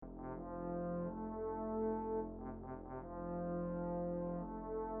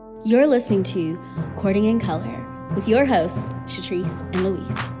You're listening to Courting in Color with your hosts, Shatrice and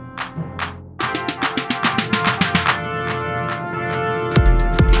Louise.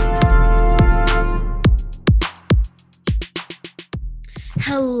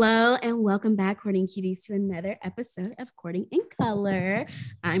 Hello and welcome back, Courting Cuties, to another episode of Courting in Color.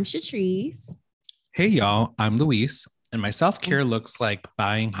 I'm Shatrice. Hey, y'all. I'm Louise, and my self-care looks like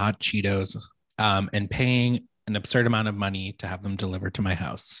buying hot Cheetos and paying an absurd amount of money to have them delivered to my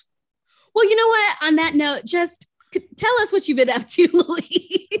house. Well, you know what? On that note, just tell us what you've been up to,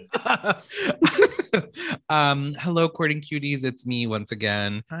 Louise. Hello, Courting Cuties. It's me once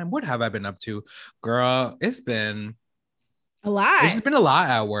again. What have I been up to? Girl, it's been a lot. It's just been a lot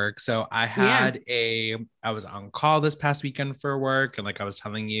at work. So I was on call this past weekend for work. And like I was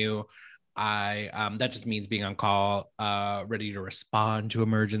telling you, that just means being on call, ready to respond to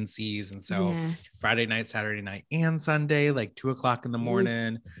emergencies. And so Friday night, Saturday night, and Sunday, like 2:00 in the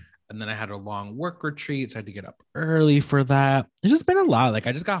morning. And then I had a long work retreat. So I had to get up early for that. It's just been a lot. Like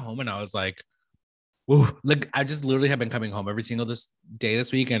I just got home and I was like, whoa, like I just literally have been coming home every single day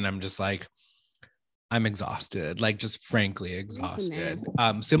this week. And I'm just like, I'm exhausted, like just frankly exhausted.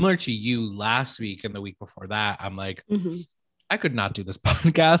 Similar to you last week and the week before that, I'm like, I could not do this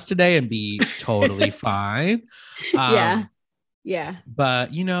podcast today and be totally fine. Yeah.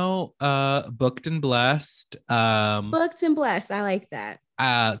 But you know, booked and blessed. Booked and blessed. I like that.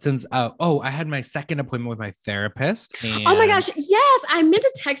 Since I had my second appointment with my therapist. And oh my gosh, yes, I meant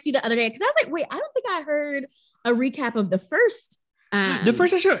to text you the other day because I was like, wait, I don't think I heard a recap of the first. The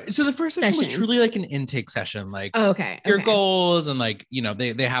first session. So the first session was truly like an intake session, like your goals and like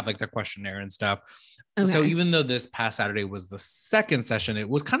they have like their questionnaire and stuff. Okay. So even though this past Saturday was the second session, it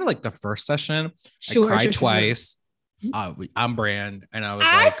was kind of like the first session. I cried twice. I'm brand, and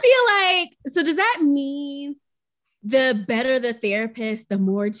I feel like. So does that mean the better the therapist, the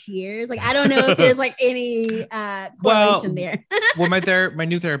more tears? Like I don't know if there's like any correlation there. Well, my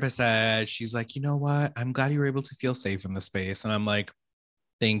new therapist said, she's like, you know what? I'm glad you were able to feel safe in the space, and I'm like,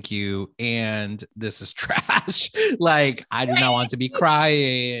 thank you. And this is trash. Like I do not want to be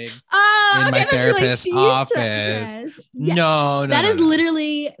crying in my therapist's office. Yeah. No, that is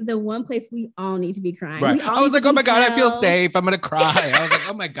literally the one place we all need to be crying. Right. I was like, oh my God, I feel safe. I'm gonna cry. I was like,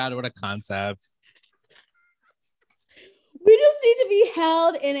 oh my God, what a concept. We just need to be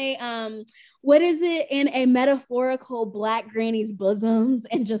held in in a metaphorical Black granny's bosoms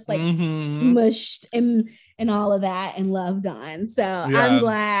and just like smushed and all of that and loved on. So I'm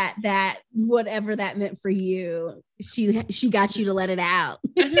glad that whatever that meant for you, she got you to let it out.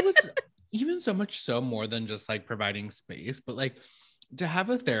 And it was even so much so more than just like providing space, but like to have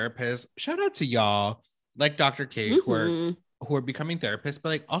a therapist, shout out to y'all like Dr. K who are becoming therapists, but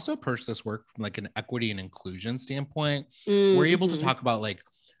like also approach this work from like an equity and inclusion standpoint. We're able to talk about like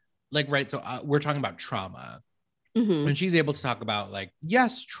right. So we're talking about trauma and she's able to talk about like,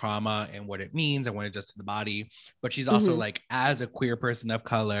 yes, trauma and what it means and what it does to the body. But she's also like, as a queer person of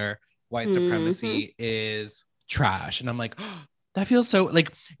color, white supremacy is trash. And I'm like, oh, that feels so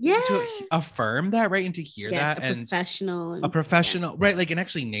like to affirm that, right? And to hear that and a professional, right? Like, and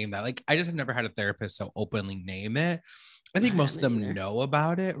actually name that. Like, I just have never had a therapist so openly name it. I think most of them know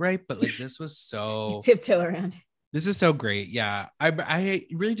about it, right? But like this was so tiptoe around. This is so great. Yeah. I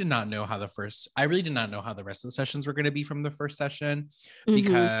really did not know how the rest of the sessions were going to be from the first session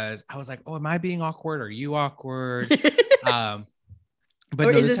because I was like, oh, am I being awkward? Are you awkward? But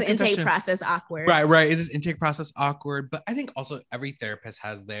or is this intake process awkward? Right. Is this intake process awkward? But I think also every therapist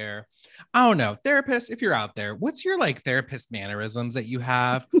has their, I don't know, therapist, if you're out there, what's your like therapist mannerisms that you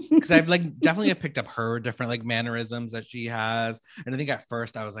have? Because I've like definitely have picked up her different like mannerisms that she has. And I think at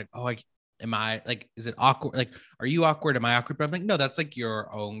first I was like, oh, am I like, is it awkward? Like, are you awkward? Am I awkward? But I'm like, no, that's like your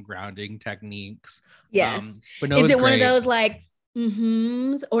own grounding techniques. Yes. But no, is it one of those like,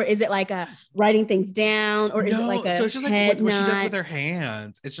 or is it like a writing things down, or is it like a so it's just like what she does with her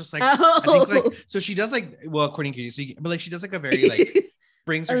hands? It's just like I think like so she does like according to you, but like she does like a very like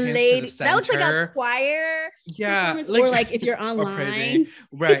brings her hands to the center. That looks like a choir, or like if you're online,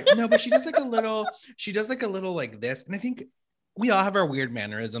 right? No, but she does like a little like this, and I think we all have our weird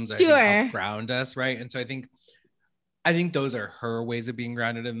mannerisms that help ground us, right? And so I think those are her ways of being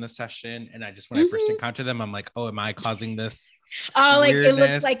grounded in the session. And I just, when I first encounter them, I'm like, oh, am I causing this? Oh, like weirdness?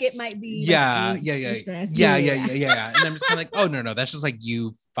 It looks like it might be. Yeah. And I'm just kind of like, oh, no, that's just like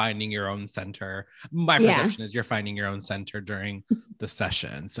you finding your own center. My perception is you're finding your own center during the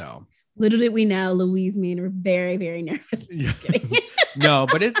session. So little did we know, Louise and me were very, very nervous. Just kidding. No,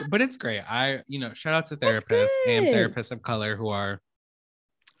 but it's great. Shout out to therapists and therapists of color who are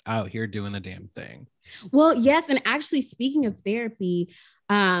out here doing the damn thing. Well, yes. And actually, speaking of therapy,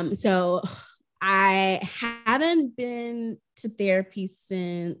 so I haven't been to therapy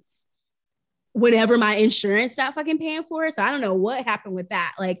since whenever my insurance stopped fucking paying for it. So I don't know what happened with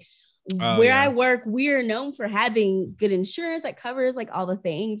that. Like where I work, we're known for having good insurance that covers like all the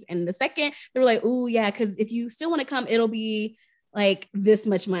things. And the second they were like, oh yeah, because if you still want to come, it'll be like this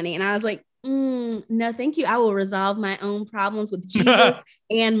much money. And I was like, no, thank you. I will resolve my own problems with Jesus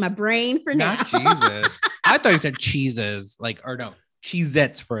and my brain for now. Not Jesus. I thought you said cheeses, like, or no,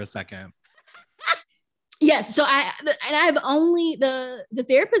 Cheez-Its for a second. Yes. So I've only the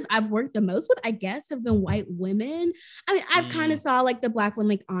therapists I've worked the most with, I guess, have been white women. I mean, I've kind of saw like the Black one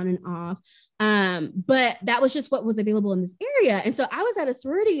like on and off. But that was just what was available in this area. And so I was at a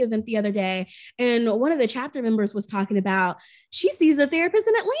sorority event the other day, and one of the chapter members was talking about she sees a therapist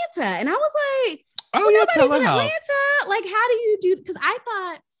in Atlanta. And I was like, oh yeah, telehealth. Atlanta? Like, how do you do? Because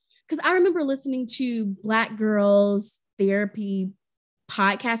I remember listening to Black Girls Therapy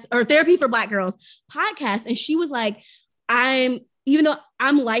podcast or Therapy for Black Girls podcast. And she was like, even though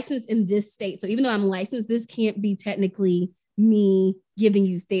I'm licensed in this state, so even though I'm licensed, this can't be technically me giving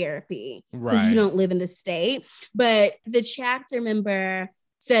you therapy because you don't live in the state. But the chapter member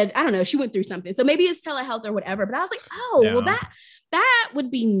said, I don't know, she went through something. So maybe it's telehealth or whatever. But I was like, well, that would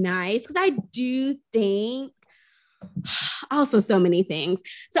be nice. Because I do think also so many things.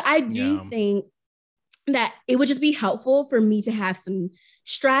 So I do think that it would just be helpful for me to have some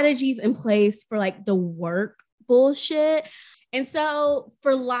strategies in place for like the work bullshit. And so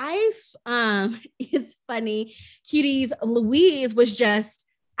for life, it's funny. Cuties Louise was just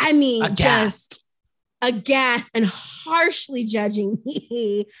aghast and harshly judging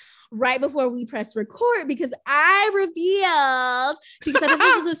me right before we pressed record because I revealed, because I thought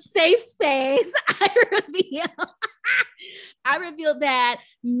this was a safe space, I revealed that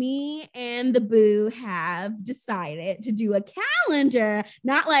me and the boo have decided to do a calendar,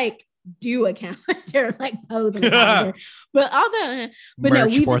 not like do a calendar, like pose on a calendar, but no,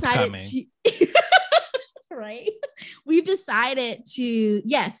 we've decided to, right? We've decided to,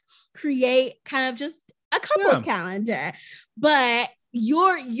 yes, create kind of just a couple's calendar, but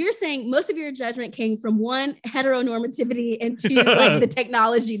you're saying most of your judgment came from one, heteronormativity, and two, like the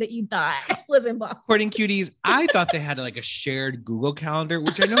technology that you thought was involved. According cuties, I thought they had like a shared Google Calendar,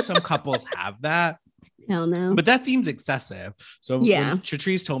 which I know some couples have that. Hell no. But that seems excessive. So when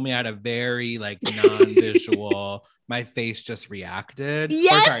Chatrice told me I had a very like non-visual, my face just reacted.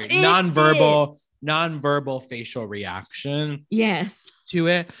 Yes, non-verbal facial reaction. Yes. To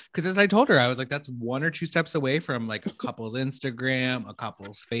it. Because as I told her, I was like, that's 1 or 2 steps away from like a couple's Instagram, a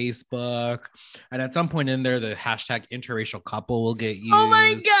couple's Facebook. And at some point in there, the hashtag interracial couple will get used. Oh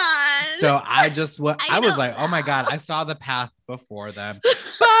my God. So I was like, oh my God, I saw the path before them.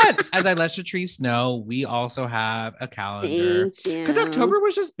 But as I let Chatrice know, we also have a calendar. Because October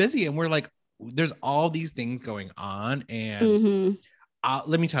was just busy and we're like, there's all these things going on. And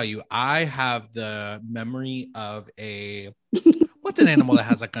let me tell you, I have the memory of what's an animal that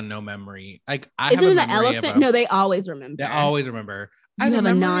has like a no memory? Like I Isn't it an elephant? No, they always remember. They always remember. I have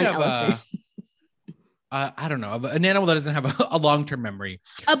a non-elephant. I don't know, an animal that doesn't have a long-term memory.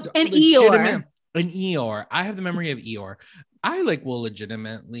 An Eeyore. An Eeyore. I have the memory of Eeyore. I like will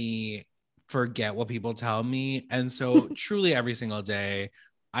legitimately forget what people tell me. And so truly every single day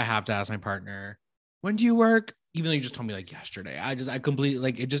I have to ask my partner, when do you work? Even though you just told me like yesterday, I completely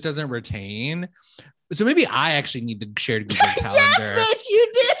like, it just doesn't retain. So maybe I actually need to share Google Calendar. Yes,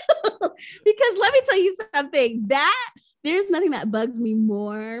 you do. Because let me tell you something, that there's nothing that bugs me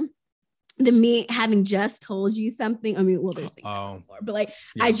more than me having just told you something. I mean, well, there's things before, but like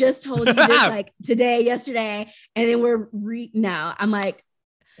I just told you this like today, yesterday, and then I'm like,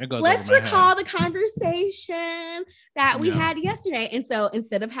 let's recall the conversation that we had yesterday. And so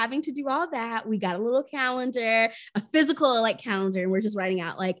instead of having to do all that, we got a little calendar, a physical like calendar, and we're just writing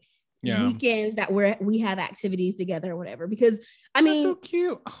out like weekends that we have activities together or whatever. Because I mean, that's so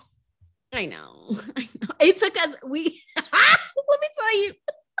cute. I know. It took us, let me tell you,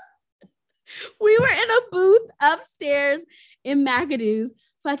 we were in a booth upstairs in McAdoo's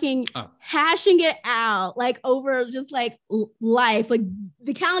fucking hashing it out like over just like life. Like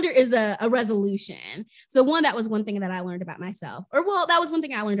the calendar is a resolution. So that was one thing that I learned about myself, that was one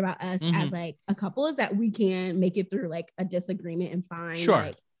thing I learned about us as like a couple, is that we can make it through like a disagreement and find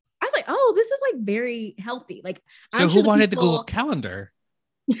like, I was like, oh, this is like very healthy. Like, so who wanted the Google Calendar?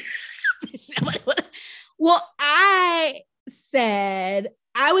 Well, I said,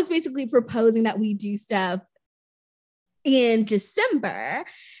 I was basically proposing that we do stuff in December,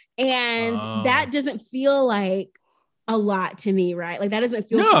 and that doesn't feel like a lot to me, right? Like that doesn't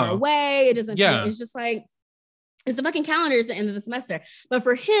feel far away. It doesn't feel, it's just like, it's the fucking calendar is the end of the semester. But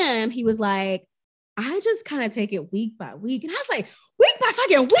for him, he was like, I just kind of take it week by week. And I was like, week by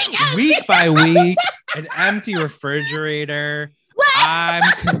fucking week? Week by week, an empty refrigerator. What? I'm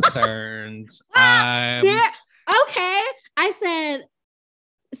concerned. Okay. I said,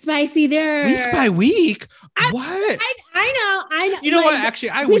 Spicy, there. Week by week? What? I know. You know like, what? Actually,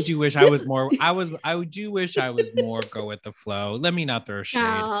 I do wish I was more. I do wish I was more go with the flow. Let me not throw shade.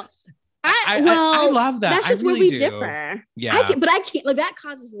 No. I love that. That's just really where we do. differ. Yeah. I can't. Like that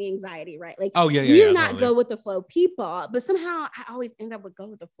causes me anxiety, right? Like, you're not totally. Go with the flow people, but somehow I always end up with go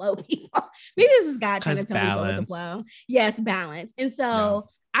with the flow people. Maybe this is God trying to tell me to go with the flow. Yes, balance. And so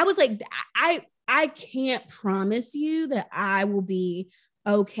I was like, I can't promise you that I will be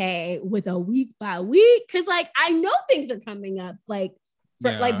okay with a week by week, because like I know things are coming up. Like,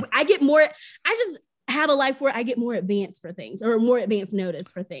 like I get more. I just have a life where I get more advanced for things, or more advanced notice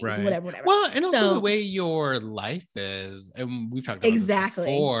for things, whatever. Well, and also the way your life is, and we've talked about this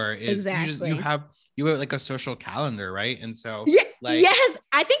before, is you have like a social calendar, right? And so yes,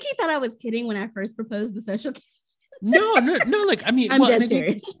 I think he thought I was kidding when I first proposed the social calendar. No, like I mean, I'm dead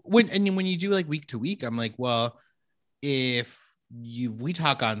serious. When you do like week to week, I'm like, well, if we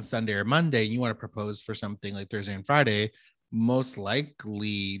talk on Sunday or Monday, and you want to propose for something like Thursday and Friday, most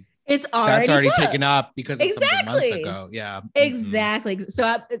likely that's already taken up because of something months ago. Yeah, exactly.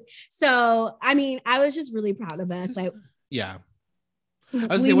 So I mean, I was just really proud of us. Like, I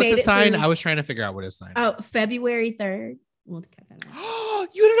was saying, what's the sign? I was trying to figure out what his sign. Oh, February 3rd. We'll cut that out.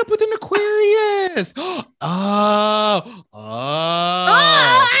 You ended up with an Aquarius. You're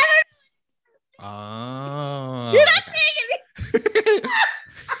not saying it.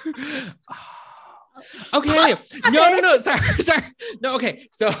 Okay. No. Sorry. No. Okay.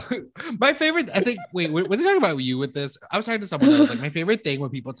 So my favorite, I think, wait, was I talking about you with this? I was talking to someone else. Like my favorite thing when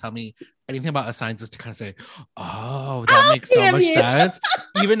people tell me anything about a sign is to kind of say, oh, that makes so much sense.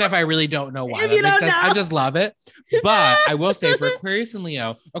 Even if I really don't know why that makes sense. I just love it. But I will say for Aquarius and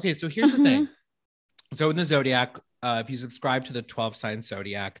Leo, okay, so here's the thing. So in the Zodiac, if you subscribe to the 12 sign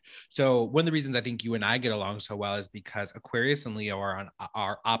Zodiac, so one of the reasons I think you and I get along so well is because Aquarius and Leo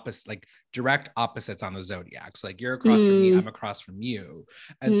are opposite, like direct opposites on the Zodiac. So like you're across from me, I'm across from you.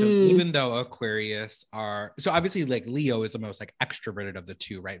 And so even though Aquarius so obviously like Leo is the most like extroverted of the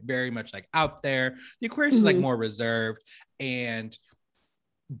two, right? Very much like out there. The Aquarius is like more reserved, and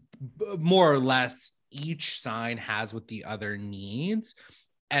more or less each sign has what the other needs.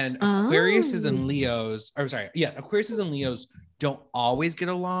 And Aquariuses and Leos don't always get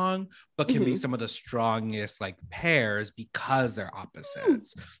along, but can be some of the strongest like pairs because they're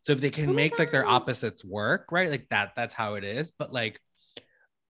opposites. So if they can make like their opposites work, right? Like that's how it is. But like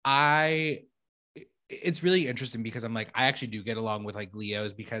it's really interesting because I'm like, I actually do get along with like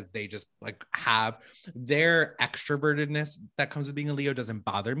Leos because they just like have their extrovertedness that comes with being a Leo doesn't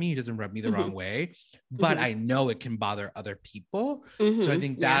bother me. It doesn't rub me the wrong way, but I know it can bother other people. So I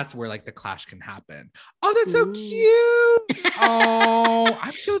think that's where like the clash can happen. Oh, that's so cute. Oh,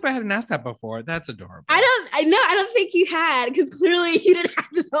 I feel if I hadn't asked that before. That's adorable. I don't think you had, because clearly you didn't have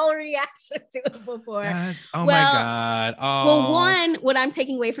this whole reaction to it before. My God. Oh. Well, one, what I'm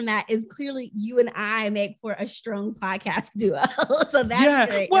taking away from that is clearly you and I make for a strong podcast duo. So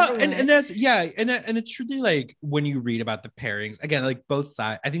that's great. Well, and that's and it's truly like when you read about the pairings again, like both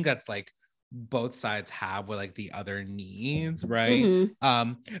sides, I think that's like both sides have what like the other needs, right?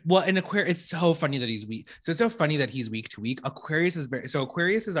 Well, in Aquarius, it's so funny that he's weak. So it's so funny that he's week to week. Aquarius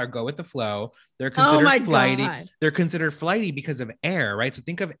is our go with the flow. They're considered flighty. God. They're considered flighty because of air, right? So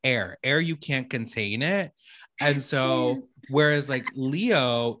think of air. You can't contain it. And so whereas like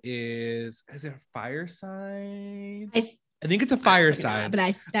Leo is it a fire sign? I think it's a fire sign.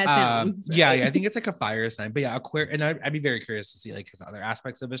 But that sounds right. I think it's like a fire sign. But yeah, Aquarius, and I'd be very curious to see like his other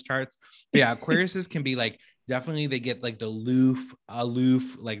aspects of his charts. But yeah, Aquariuses can be like definitely they get like the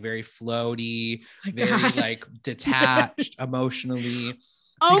aloof, like very floaty, very like detached emotionally.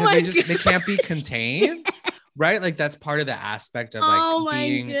 They can't be contained. Right? Like that's part of the aspect of like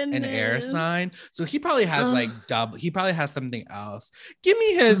being an air sign. So he probably has he probably has something else. Give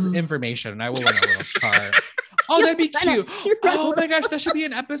me his information and I will run a little chart. Oh, that'd be cute. Oh my gosh, that should be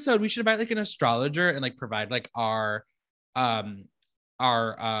an episode. We should invite like an astrologer and like provide like our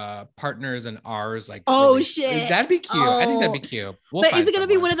partners and ours like shit, that'd be cute. I think that'd be cute. But is it gonna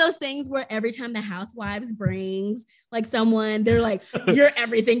be one of those things where every time the housewives brings like someone, they're like, your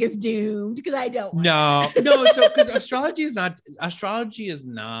everything is doomed? Because I don't want so because astrology is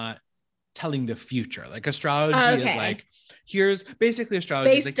not telling the future. Like astrology is like here's basically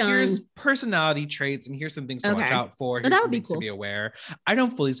astrology is like, Based on... here's personality traits and here's some things to watch out for. Here's some things to be aware. I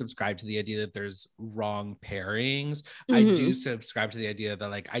don't fully subscribe to the idea that there's wrong pairings. I do subscribe to the idea that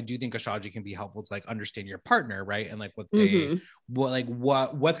like, I do think astrology can be helpful to like understand your partner, right? And like what they,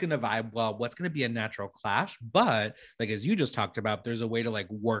 what's going to vibe well, what's going to be a natural clash. But like, as you just talked about, there's a way to like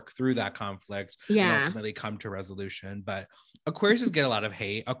work through that conflict and ultimately come to resolution. But Aquariuses get a lot of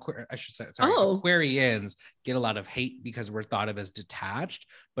hate. Aquarians get a lot of hate because we're thought of as detached,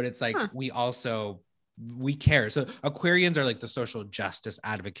 but it's like we care. So Aquarians are like the social justice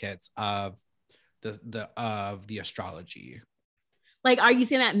advocates of the astrology. Like, are you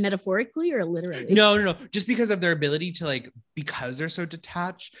saying that metaphorically or literally? No. Just because of their ability to like, because they're so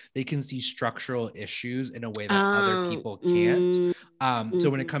detached, they can see structural issues in a way that other people can't. So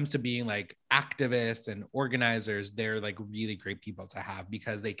when it comes to being like activists and organizers, they're like really great people to have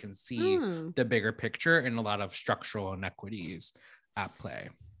because they can see the bigger picture and a lot of structural inequities at play.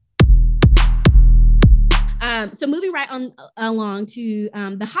 So moving right on along to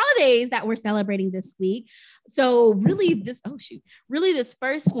the holidays that we're celebrating this week. So really this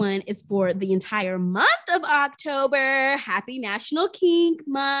first one is for the entire month of October. Happy National Kink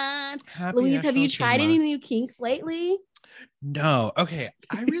Month. Louise, have you tried any new kinks lately? No. Okay.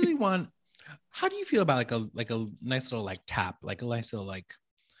 I really want, how do you feel about like a nice little like tap, like a nice little like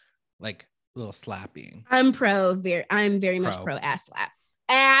little slapping? I'm very much pro ass slap.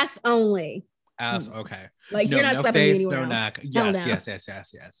 Ass only. Okay. Like you're not slapping face, anywhere no else. neck. Yes.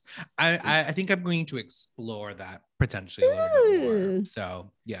 I think I'm going to explore that potentially a little bit more.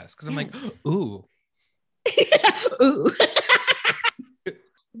 So yes, because I'm like, ooh. Ooh.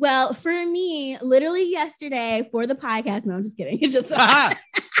 Well, for me, literally yesterday for the podcast. No, I'm just kidding. It's just back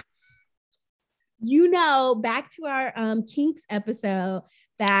to our kinks episode,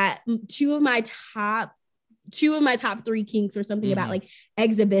 that two of my top 3 kinks or something about like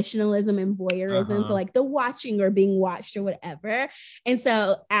exhibitionalism and voyeurism. So like the watching or being watched or whatever. And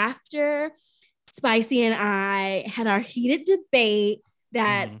so after Spicy and I had our heated debate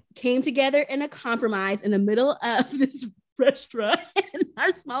that came together in a compromise in the middle of this restaurant in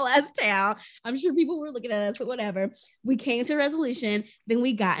our small ass town. I'm sure people were looking at us, but whatever. We came to a resolution. Then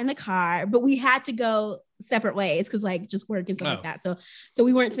we got in the car, but we had to go separate ways because like just work and stuff like that. So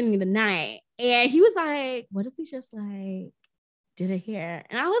we weren't spending the night. And he was like, "What if we just like did it here?"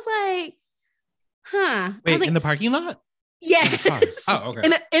 And I was like, "Huh?" Wait, like, in the parking lot? Yeah. Oh, okay.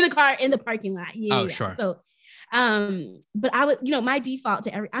 In the car in the parking lot. Yeah. Sure. So. But I would, my default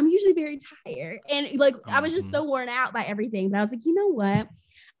to I'm usually very tired and like I was just so worn out by everything. But I was like, you know what?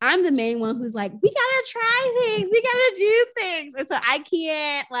 I'm the main one who's like, we gotta try things, we gotta do things, and so I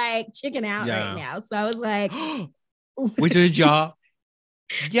can't like chicken out right now. So I was like, which is y'all?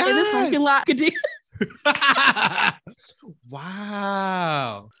 Yeah, in the parking lot.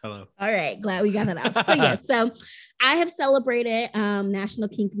 Wow. Hello. All right, glad we got that out. So yeah, so I have celebrated National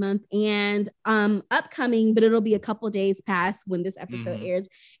Kink Month, and upcoming, but it'll be a couple days past when this episode airs,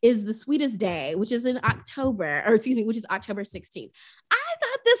 is the Sweetest Day, which is in October, which is October 16th. I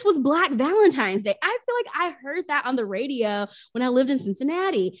thought this was Black Valentine's Day. I feel like I heard that on the radio when I lived in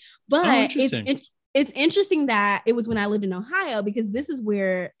Cincinnati, but it's interesting that it was when I lived in Ohio because this is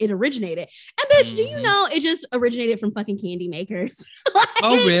where it originated. And bitch, do you know it just originated from fucking candy makers? Like,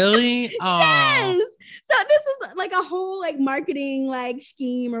 oh, really? Yes. So this is like a whole like marketing like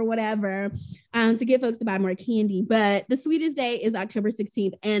scheme or whatever to get folks to buy more candy. But the Sweetest Day is October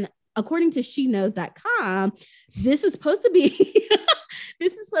 16th. And according to sheknows.com, this is supposed to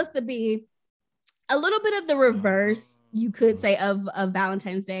be a little bit of the reverse, you could say, of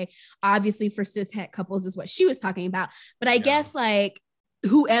Valentine's Day. Obviously for cishet couples is what she was talking about. But I guess like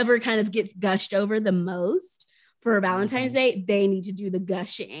whoever kind of gets gushed over the most for Valentine's Day, they need to do the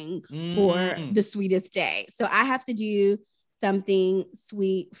gushing for the Sweetest Day. So I have to do something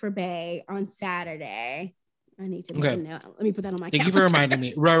sweet for Bae on Saturday. I need to know. Let me put that on my calendar. Thank you for reminding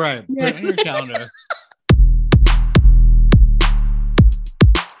me. Right. Yes. Put it on your calendar.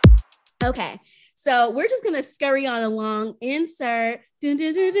 Okay. So we're just gonna scurry on along. Insert. So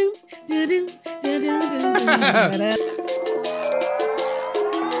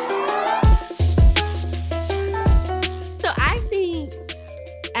I think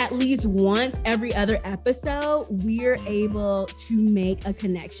at least once every other episode, we're able to make a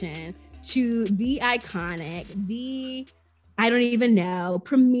connection to the iconic, the I don't even know,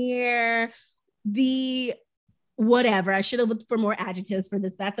 premiere, the whatever. I should have looked for more adjectives for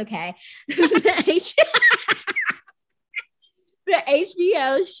this. That's okay. The the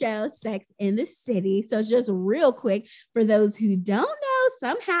HBO show Sex and the City. So just real quick, for those who don't know,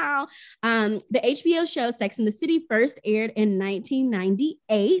 somehow the HBO show Sex and the City first aired in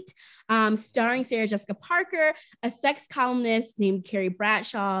 1998, starring Sarah Jessica Parker, a sex columnist named Carrie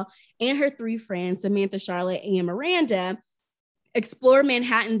Bradshaw, and her three friends, Samantha, Charlotte, and Miranda, explore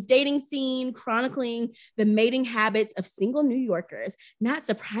Manhattan's dating scene, chronicling the mating habits of single New Yorkers. Not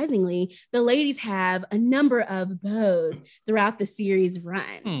surprisingly, the ladies have a number of beaux throughout the series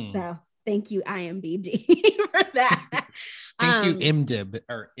run. So thank you, IMBD, for that. Thank you, IMDb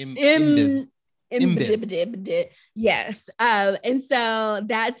or IMDb. Yes. And so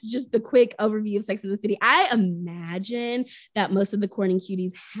that's just the quick overview of Sex and the City. I imagine that most of the Corning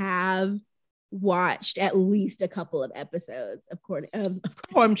Cuties have watched at least a couple of episodes of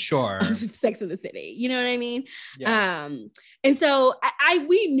I'm sure of Sex and the City. You know what I mean? Yeah. And so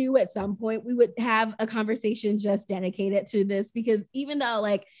we knew at some point we would have a conversation just dedicated to this, because even though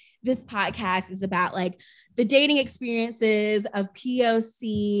like this podcast is about like the dating experiences of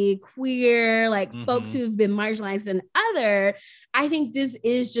POC, queer, like folks who've been marginalized and other, I think this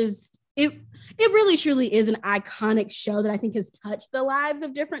is just, it really truly is an iconic show that I think has touched the lives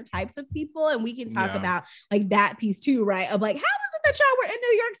of different types of people. And we can talk about like that piece too, right? Of like, how is it that y'all were in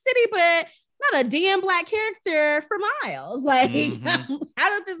New York City, but not a damn Black character for miles? Like, how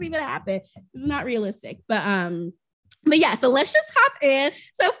did this even happen? It's not realistic. But yeah, so let's just hop in.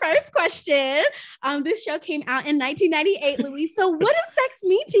 So first question, this show came out in 1998, Louise. So what does sex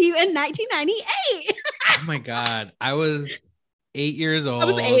mean to you in 1998? Oh my God. I was 8 years old. I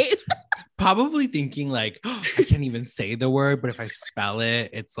was 8. Probably thinking like, oh, I can't even say the word, but if I spell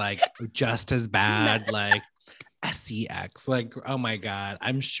it, it's like just as bad. Like SEX. Like, oh my God,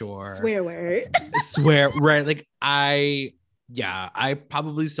 I'm sure. Swear word. Right. Like I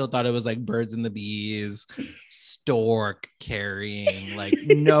probably still thought it was like birds and the bees, stork carrying, like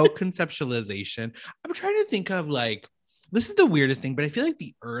no conceptualization. I'm trying to think of like, this is the weirdest thing, but I feel like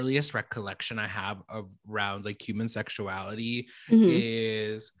the earliest recollection I have of around like human sexuality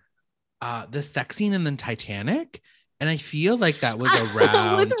is the sex scene in the Titanic. And I feel like that was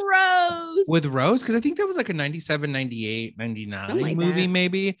around with Rose, because I think that was like a 97, 98, 99 like movie,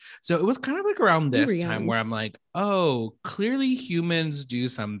 maybe. So it was kind of like around this time where I'm like, oh, clearly humans do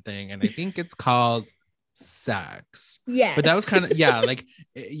something. And I think it's called sex. Yeah. But that was kind of, like,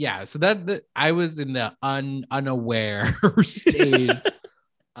 yeah. So that I was in the unaware stage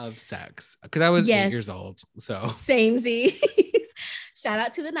of sex because I was 8 years old. So samesies. Shout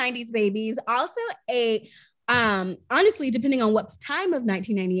out to the 90s babies. Also honestly, depending on what time of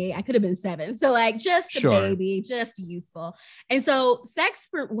 1998, I could have been 7. So like just a baby, just youthful. And so sex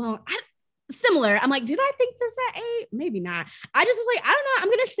similar. I'm like, did I think this at 8? Maybe not. I just was like, I don't know. I'm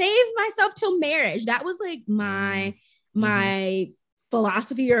going to save myself till marriage. That was like my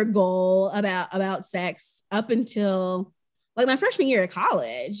philosophy or goal about sex up until like my freshman year of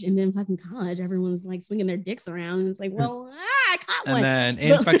college. And then fucking college, everyone's like swinging their dicks around. And it's like, well, I caught one. And then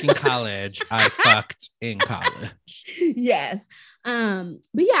in fucking college, I fucked in college. Yes. But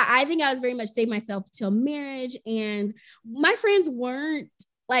yeah, I think I was very much save myself till marriage. And my friends weren't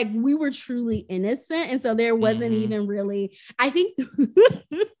like, we were truly innocent. And so there wasn't even really, I think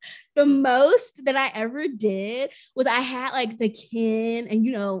the most that I ever did was I had like the Ken, and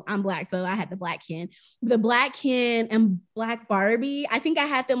you know, I'm Black, so I had the Black Ken and Black Barbie. I think I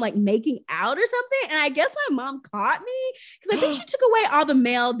had them like making out or something. And I guess my mom caught me because I think she took away all the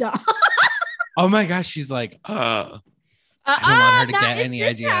male dogs. Oh my gosh. She's like, I don't want her to get any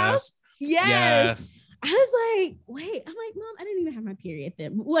ideas. Yes. I was like, wait, I'm like, Mom, I didn't even have my period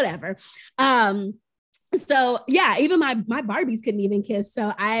then. Whatever. So yeah, even my Barbies couldn't even kiss.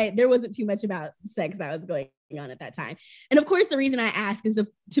 So there wasn't too much about sex that was going on at that time. And of course, the reason I ask is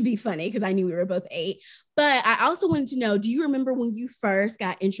to be funny, because I knew we were both 8. But I also wanted to know, do you remember when you first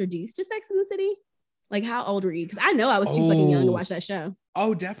got introduced to Sex and the City? Like, how old were you? Because I know I was too fucking young to watch that show.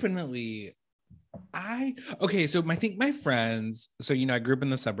 Oh, definitely. Okay, so I think my friends, so you know, I grew up in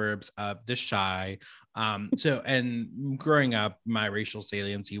the suburbs of the Chi. So and growing up, my racial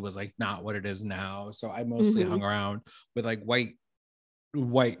saliency was like not what it is now. So I mostly hung around with like white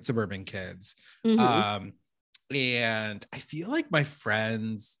suburban kids. And I feel like my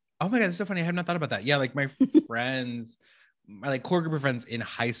friends, oh my God, it's so funny. I have not thought about that. Yeah, like my friends, my like core group of friends in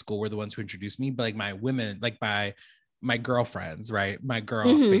high school were the ones who introduced me, but like my women, like my girlfriends, right? My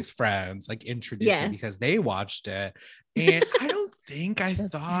girl space friends like introduced me because they watched it. And I don't think I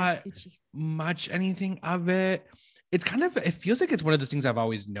thought much anything of it. It's kind of, it feels like it's one of those things I've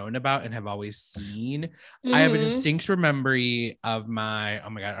always known about and have always seen. I have a distinct memory of my, oh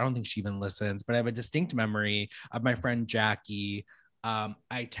my God, I don't think she even listens, but I have a distinct memory of my friend Jackie. I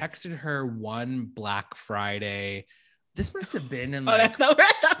texted her one Black Friday. This must have been in like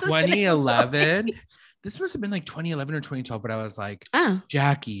 2011. This must have been like 2011 or 2012, but I was like,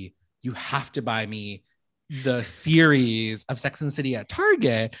 Jackie, you have to buy me the series of Sex and the City at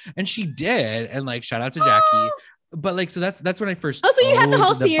Target. And she did. And like, shout out to Jackie. But like, so that's when I first. Oh, so you have the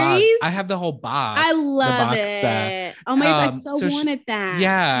whole series? Box. I have the whole box. I love the box it. Set. Oh my gosh, I so wanted that.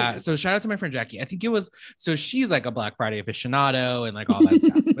 Yeah. So shout out to my friend Jackie. I think it was, so she's like a Black Friday aficionado and like all that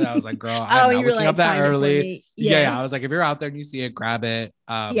stuff. But I was like, girl, I'm not waking up that early. Yes. Yeah. I was like, if you're out there and you see it, grab it.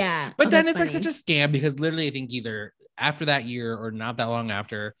 Yeah. But then it's funny. Like such a scam because literally I think either after that year or not that long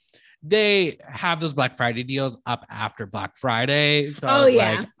after, they have those Black Friday deals up after Black Friday. So I was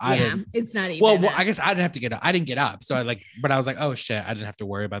like, it's not even. Well, I guess I didn't have to get up. I didn't get up. So I like, but I was like, oh shit, I didn't have to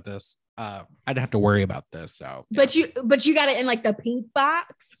worry about this. I didn't have to worry about this. So, yeah. but you got it in like the pink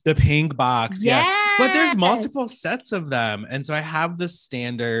box. The pink box, yeah. But there's multiple sets of them, and so I have the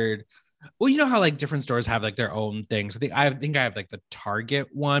standard. Well, you know how like different stores have like their own things. I think I have like the Target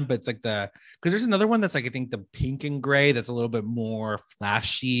one, but it's like because there's another one that's like I think the pink and gray that's a little bit more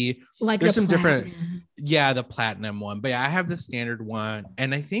flashy. Like there's some different, the platinum one. But yeah, I have the standard one,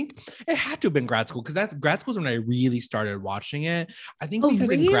 and I think it had to have been grad school because grad school is when I really started watching it. I think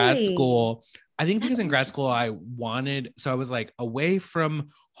because in grad school, I wanted, so I was like away from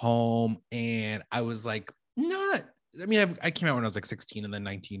home, and I was like not. I mean, I came out when I was like 16 and then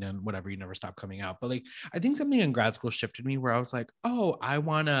 19 and whatever, you never stopped coming out. But like, I think something in grad school shifted me where I was like, oh, I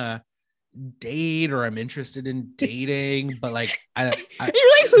want to date or I'm interested in dating. But like, you're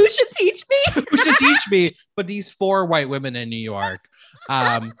like, who should teach me? Who should teach me? But these 4 white women in New York.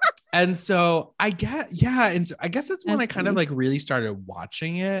 And so I guess that's when I kind of like really started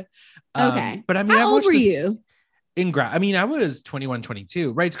watching it. Okay. But I mean, how old were you? I was 21,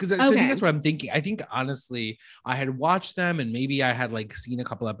 22, right? Because I think that's what I'm thinking. I think honestly, I had watched them and maybe I had like seen a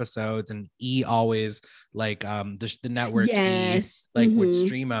couple episodes and E always like the network E would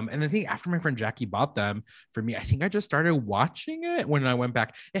stream them. And I think after my friend Jackie bought them for me, I think I just started watching it when I went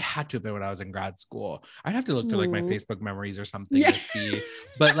back. It had to have been when I was in grad school. I'd have to look through like my Facebook memories or something to see.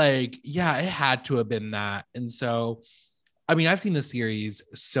 But like, yeah, it had to have been that. And so I mean, I've seen the series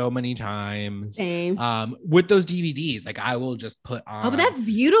so many times. Same. With those DVDs, like I will just put on. Oh, but that's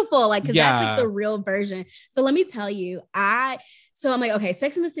beautiful. Like, cause that's like the real version. So let me tell you, I'm like, okay,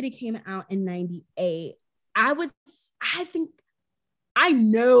 Sex and the City came out in 98. I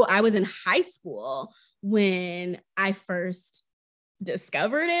know I was in high school when I first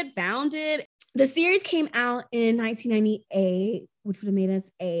discovered it, found it. The series came out in 1998, which would have made us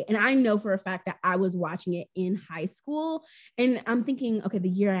 8. And I know for a fact that I was watching it in high school. And I'm thinking, okay, the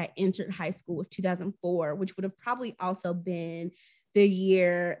year I entered high school was 2004, which would have probably also been the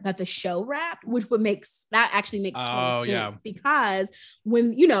year that the show wrapped, which actually makes total sense because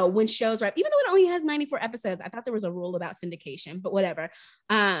when shows wrap, even though it only has 94 episodes, I thought there was a rule about syndication, but whatever.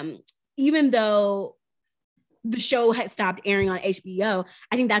 Even though the show had stopped airing on HBO,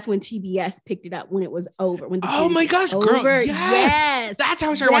 I think that's when TBS picked it up when it was over. When the oh my gosh, girl, yes. That's how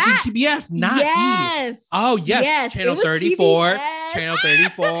I started watching TBS, not E. Oh yes, Channel 34, Channel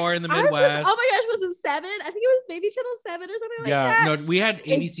 34 in the Midwest. Oh my gosh, was it 7? I think it was maybe Channel 7 or something like that. Yeah, no, we had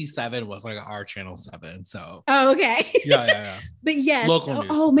ABC 7 was like our Channel 7. So okay, yeah. But yes, local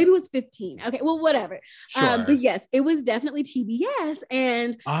news. Oh, maybe it was 15. Okay, well, whatever. Sure. But yes, it was definitely TBS,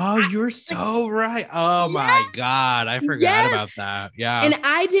 and you're so right. Oh my God, I forgot about that. Yeah. And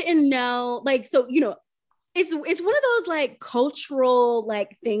I didn't know, like, so, it's one of those like cultural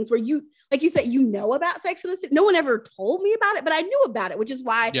like things where you, like you said, about Sex and the City. No one ever told me about it, but I knew about it, which is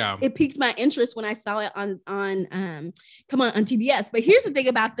why it piqued my interest when I saw it on TBS. But here's the thing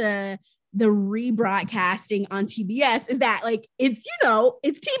about the rebroadcasting on TBS is that like it's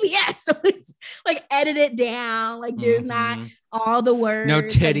TBS, so it's like edited down, like there's not all the words, no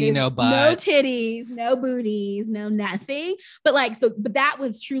titty, like, no butt, no titties, no booties, no nothing. But that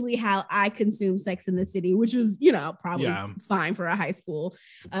was truly how I consumed Sex in the City, which was probably fine for a high school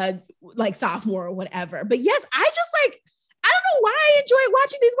like sophomore or whatever. But yes, I don't know why I enjoy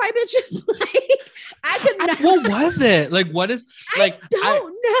watching these white bitches like I could not. What was it? Like, what is like? I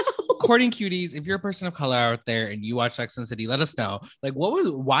don't know. Courting cuties, if you're a person of color out there and you watch Sex and the City, let us know. Like,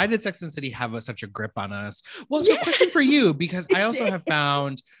 why did Sex and the City have such a grip on us? Well, it's a question for you, because I also have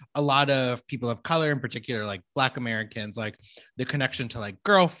found a lot of people of color, in particular, like Black Americans, like the connection to like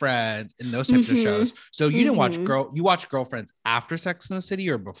Girlfriends and those types of shows. So you didn't watch you watched Girlfriends after Sex and the City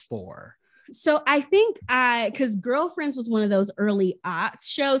or before? So I think because Girlfriends was one of those early aughts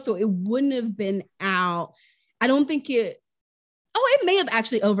shows, so it wouldn't have been out. I don't think it may have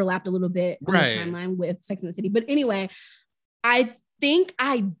actually overlapped a little bit on the timeline with Sex and the City. But anyway, I think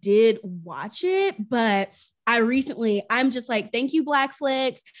I did watch it, but I'm just like, thank you,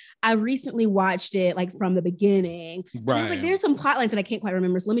 Blackflix. I recently watched it like from the beginning. Right. I was like, there's some plot lines that I can't quite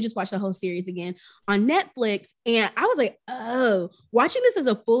remember. So let me just watch the whole series again on Netflix. And I was like, oh, watching this as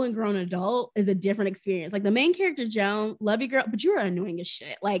a full and grown adult is a different experience. Like the main character, Joan, love you, girl, but you are annoying as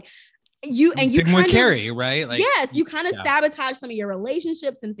shit. Like you with Carrie, right? Like, yes, you kind of sabotage some of your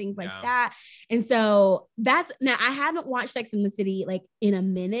relationships and things like that. And so now I haven't watched Sex and the City like in a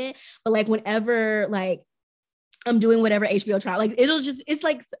minute, but like whenever like I'm doing whatever HBO trial, like it's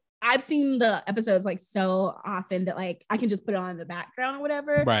like I've seen the episodes like so often that like I can just put it on in the background or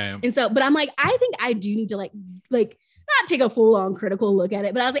whatever. Right. And so, but I'm like, I think I do need to like not take a full on critical look at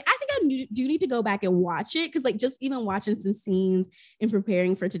it, but I was like, I think I do need to go back and watch it. Cause like just even watching some scenes and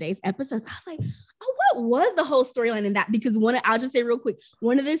preparing for today's episodes, I was like, oh, what was the whole storyline in that? Because I'll just say real quick,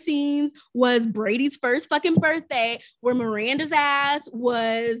 one of the scenes was Brady's first fucking birthday where Miranda's ass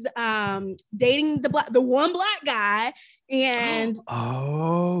was dating the one Black guy and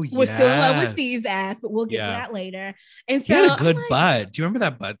was still in love with Steve's ass, but we'll get to that later. And so he had a good butt. Do you remember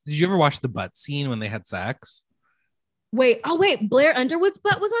that butt? Did you ever watch the butt scene when they had sex? Wait, Blair Underwood's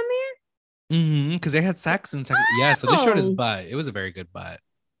butt was on there? Because they had sex and sex. Yeah, so they showed his butt. It was a very good butt.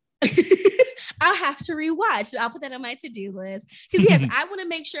 I'll have to rewatch. I'll put that on my to-do list. Because yes, I want to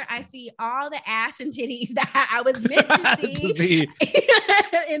make sure I see all the ass and titties that I was meant to see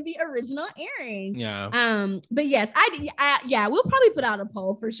in the original airing. Yeah. But yes, I we'll probably put out a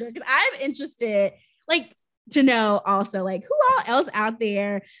poll for sure. Because I'm interested, like, to know also, like, who all else out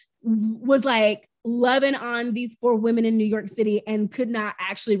there was like loving on these 4 women in New York City and could not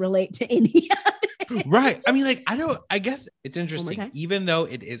actually relate to any of it. Right. I mean, like, I guess it's interesting, even though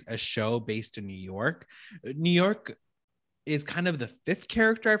it is a show based in New York is kind of the 5th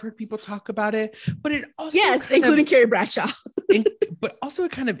character I've heard people talk about it, but it also including Carrie Bradshaw. But also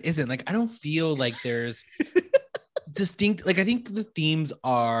it kind of isn't. Like, I don't feel like there's distinct, like, I think the themes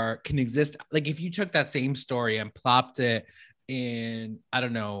can exist. Like, if you took that same story and plopped it in, I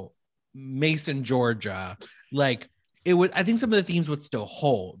don't know, Mason, Georgia, like I think some of the themes would still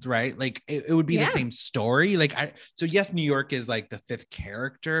hold, right? Like it would be the same story. Like so yes, New York is like the 5th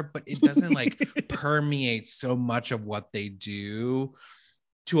character, but it doesn't like permeate so much of what they do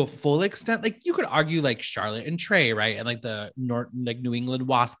to a full extent. Like you could argue like Charlotte and Trey, right? And like the New England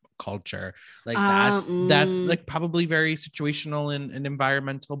WASP culture, like that's like probably very situational and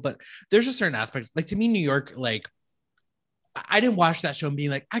environmental, but there's just certain aspects. Like to me, New York, like I didn't watch that show and being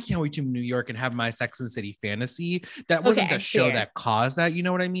like, I can't wait to New York and have my Sex and the City fantasy. That wasn't the show that caused that. You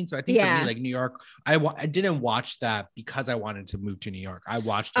know what I mean? So I think for me, like New York, I didn't watch that because I wanted to move to New York. I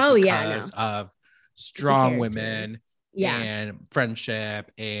watched it because of strong women and friendship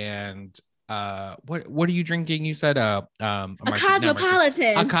and what are you drinking? You said a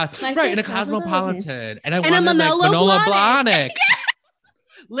Cosmopolitan. Right, and a Cosmopolitan. And I wanted Manolo Blahnik.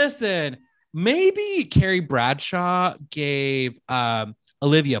 Listen. Maybe Carrie Bradshaw gave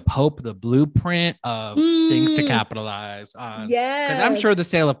Olivia Pope the blueprint of things to capitalize on. Yeah, because I'm sure the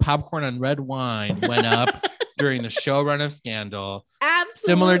sale of popcorn and red wine went up during the show run of Scandal. Absolutely.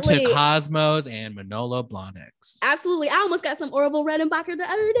 Similar to Cosmos and Manolo Blahnik's. Absolutely. I almost got some Orville Redenbacher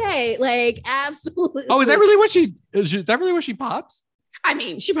the other day. Like, absolutely. Oh, is that really what she pops? I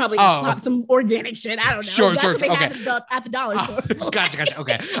mean, she probably popped some organic shit. I don't know. Sure. That's what they have at the dollar store. Gotcha.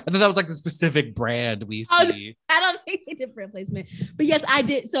 Okay. I thought that was like the specific brand we see. I don't think they did brand placement. But yes, I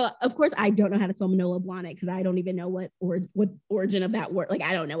did. So of course I don't know how to spell Manolo Blahnik because I don't even know what origin of that word. Like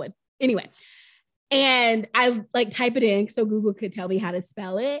I don't know what. Anyway. And I like type it in so Google could tell me how to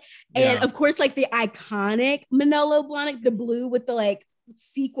spell it. And of course, like the iconic Manolo Blahnik, the blue with the like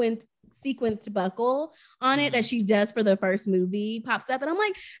sequenced buckle on it that she does for the first movie pops up, and I'm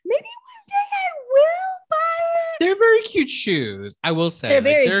like, maybe one day I will buy it. They're very cute shoes, I will say. They're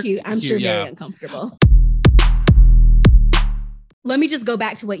very cute. I'm sure very uncomfortable. Let me just go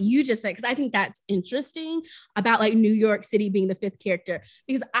back to what you just said, because I think that's interesting about like New York City being the 5th character,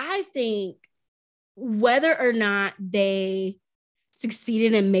 because I think whether or not they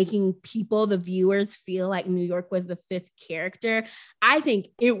succeeded in making people, the viewers, feel like New York was the fifth character. I think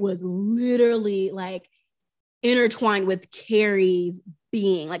it was literally like intertwined with Carrie's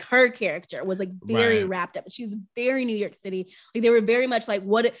being. Like her character was like very wrapped up. She was very New York City. Like they were very much like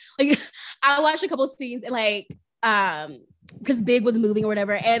like I watched a couple of scenes and like because Big was moving or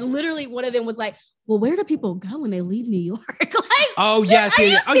whatever, and literally one of them was like, well, where do people go when they leave New York? Like, oh yes, are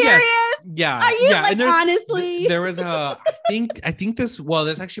you oh yes, yeah, are you yeah. like, and honestly, there was a I think this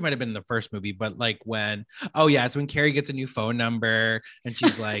actually might have been in the first movie, but like when it's when Carrie gets a new phone number and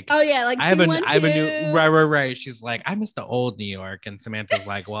she's like, oh yeah, like I have a new right. She's like, I miss the old New York, and Samantha's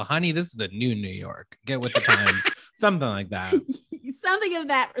like, well, honey, this is the new New York. Get with the times, something like that. Something of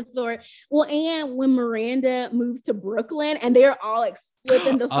that sort. Well, and when Miranda moves to Brooklyn, and they're all like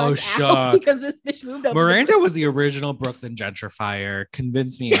flipping the fuck out because this bitch moved over. Miranda was the original Brooklyn gentrifier.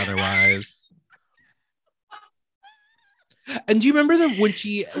 Convince me otherwise. And do you remember when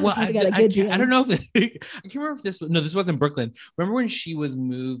she? Well, I don't know if I can't remember if this wasn't Brooklyn. Remember when she was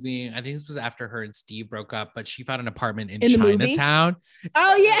moving? I think this was after her and Steve broke up, but she found an apartment in Chinatown.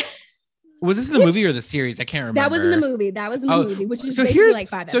 Oh yeah. Was this in the movie or the series? I can't remember. That was in the movie. Which is basically like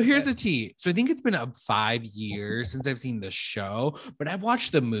 5 episodes. So here's the tea. So I think it's been 5 years since I've seen the show, but I've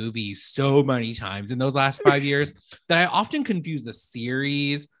watched the movie so many times in those last 5 years that I often confuse the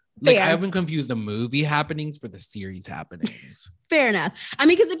series. Like I haven't confused the movie happenings for the series happenings. Fair enough. I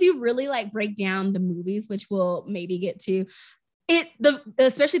mean, because if you really like break down the movies, which we'll maybe get to,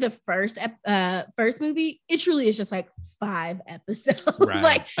 especially the first movie, it truly is just like 5 episodes. Right.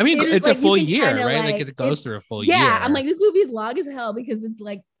 Like, I mean, it's like, a full year, right? Like it goes through a full year. Yeah, I'm like, this movie is long as hell because it's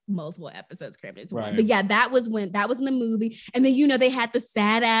like multiple episodes crammed into one. But yeah, that was in the movie, and then they had the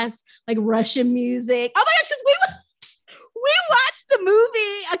sad ass like Russian music. Oh my gosh, because we watched the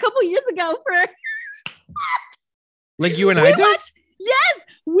movie a couple years ago for like you and I did. Yes,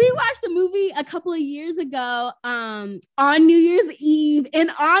 we watched the movie a couple of years ago on New Year's Eve in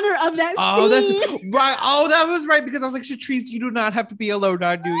honor of that scene. That's right. Oh, that was right, because I was like, Shatrice, you do not have to be alone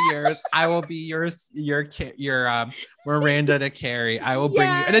on New Year's. I will be your Miranda to Carrie. I will bring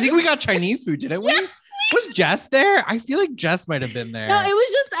you. And I think we got Chinese food, didn't we? Yes. Was Jess there? I feel like Jess might have been there. No, it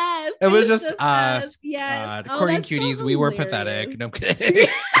was just us. It was just us. Yeah. According to Cuties, we were pathetic. No, I'm kidding.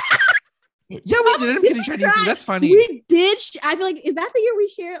 Yeah, we did end up getting Chinese food. That's funny. We did. I feel like, is that the year we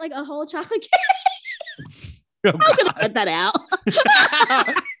shared like a whole chocolate cake? I'm gonna cut that out.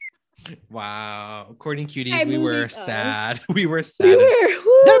 Wow. According to Cuties, we were sad. We were sad.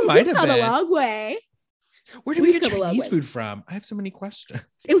 That might have been a long way. Where did we get Chinese food from? I have so many questions.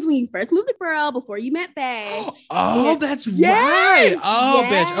 It was when you first moved to Pearl, before you met Faye. Oh, that's right. Oh,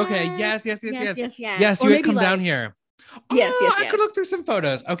 bitch. Okay. Yes. Yes, you had come down here. Yes. I could look through some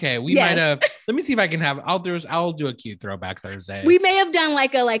photos. Okay, we might have. Let me see if I can have. I'll do a cute throwback Thursday. We may have done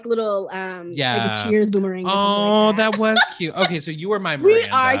like a little like a Cheers boomerang. Oh, like that was cute. Okay, so you were my Miranda. We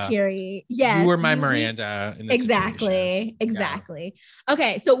are Carrie. Yes, you were my Miranda. In this exactly. Yeah.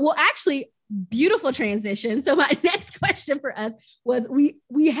 Okay, so actually, beautiful transition. So my next question for us was we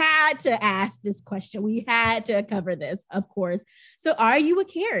had to ask this question. We had to cover this, of course. So, are you a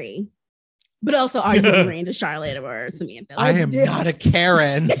Carrie? But also, are you a Miranda, Charlotte, or Samantha? I am not a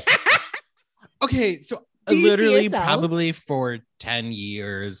Karen. Okay, so literally probably for 10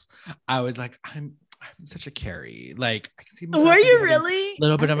 years, I was like, I'm such a Carrie. Like, I can see myself. Were you really? A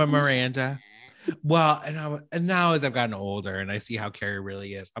little bit of a Miranda. Well, and now as I've gotten older and I see how Carrie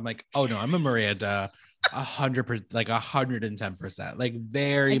really is, I'm like, oh no, I'm a Miranda 100%, like 110%, like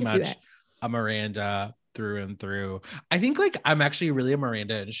very much a Miranda through and through. I think like I'm actually really a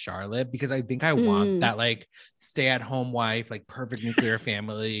Miranda and Charlotte, because I think I want that like stay at home wife, like perfect nuclear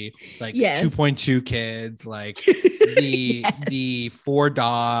family, like 2.2 kids, like the 4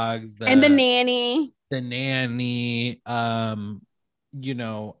 dogs, and the nanny. So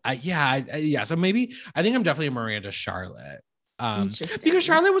maybe I think I'm definitely a Miranda Charlotte. Because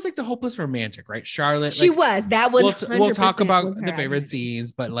Charlotte was like the hopeless romantic, right? Charlotte, she was. That was. We'll talk about the favorite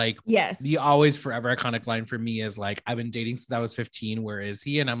scenes, but like, yes, the always forever iconic line for me is like, I've been dating since I was 15. Where is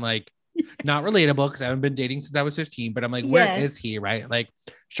he? And I'm like, not relatable because I haven't been dating since I was 15. But I'm like, where is he? Right? Like,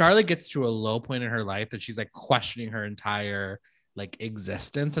 Charlotte gets to a low point in her life that she's like questioning her entire like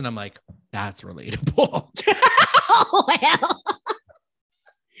existence, and I'm like, that's relatable. Oh, hell.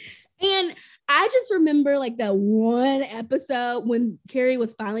 And I just remember like that one episode when Carrie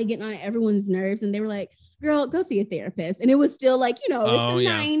was finally getting on everyone's nerves, and they were like, girl, go see a therapist. And it was still like, it's the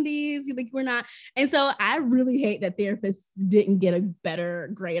 90s. Like, we're not. And so I really hate that therapists didn't get a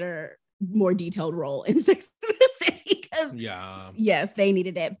better, greater, more detailed role in Sex and the City. Because yes, they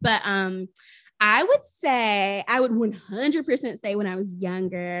needed it. But I would 100% say when I was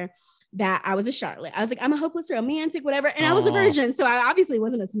younger that I was a Charlotte. I was like, I'm a hopeless romantic, whatever. And I was a virgin. So I obviously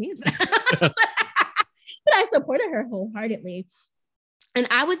wasn't a Samantha. But I supported her wholeheartedly. And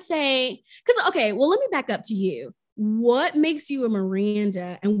I would say, because, okay, well, let me back up to you. What makes you a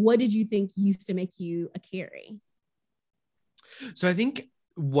Miranda, and what did you think used to make you a Carrie? So I think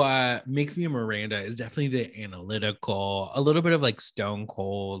what makes me a Miranda is definitely the analytical, a little bit of like stone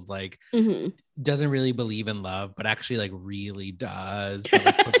cold, like doesn't really believe in love, but actually like really does. But,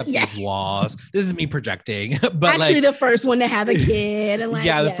 like, puts up these walls. This is me projecting, but actually like the first one to have a kid, and like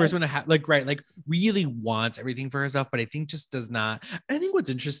the first one to have like like really wants everything for herself, but I think just does not. I think what's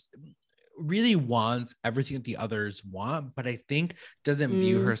interesting, really wants everything that the others want, but I think doesn't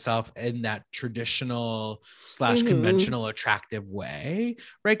view herself in that traditional / conventional attractive way,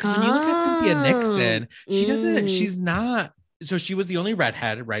 right? Because when you look at Cynthia Nixon, she doesn't, she's not, so she was the only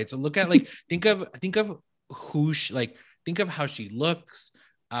redhead, right? So look at like, think of who she, like, think of how she looks.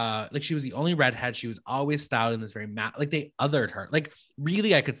 Like she was the only redhead. She was always styled in this very like they othered her. Like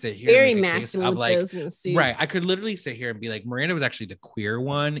really, I could sit here very and make a masculine case of like, those little suits. right. I could literally sit here and be like, Miranda was actually the queer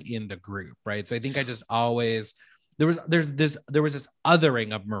one in the group, right? So I think I just always there was this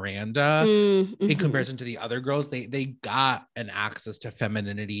othering of Miranda in comparison to the other girls. They got an access to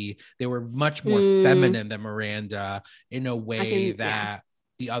femininity. They were much more feminine than Miranda in a way that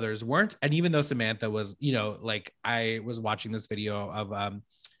the others weren't. And even though Samantha was, you know, like I was watching this video of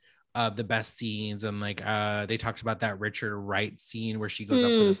the best scenes, and like they talked about that Richard Wright scene where she goes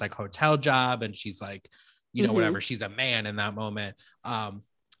up for this like hotel job and she's like, you know, whatever, she's a man in that moment.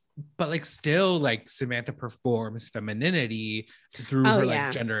 But like still like Samantha performs femininity through her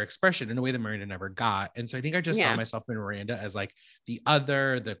like gender expression in a way that Miranda never got. And so I think I just saw myself in Miranda as like the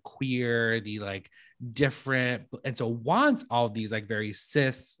other, the queer, the like different, and so wants all of these like very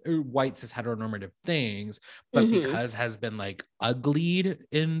white cis heteronormative things, but because has been like uglied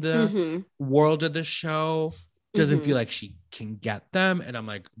in the world of the show, doesn't feel like she can get them. And I'm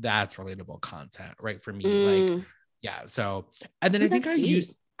like, that's relatable content, right? For me, like, yeah. So, and then I think I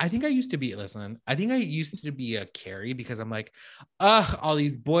used to be a Carrie because I'm like, ugh, all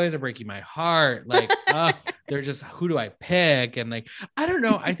these boys are breaking my heart. Like, they're just, who do I pick? And like, I don't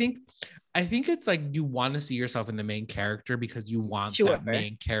know. I think it's like you want to see yourself in the main character because you want that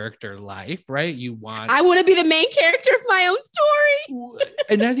main character life, right? I want to be the main character of my own story.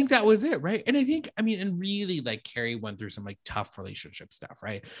 And I think that was it, right? And I think, I mean, and really like Carrie went through some like tough relationship stuff,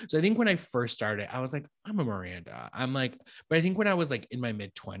 right? So I think when I first started, I was like, I'm a Miranda. I'm like, but I think when I was like in my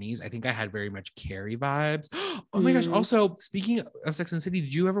mid-20s, I think I had very much Carrie vibes. Oh my gosh. Also, speaking of Sex and the City,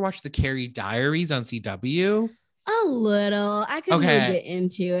 did you ever watch the Carrie Diaries on CW? A little. I couldn't really get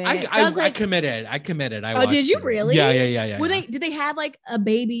into it. I committed. Did you really? Yeah. Did they have like a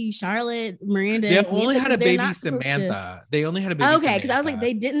baby Charlotte, Miranda? They only had a baby Samantha. They only had a baby. Okay, because I was like,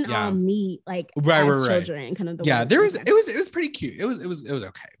 they didn't all meet like as children, kind of. There was. It was pretty cute. It was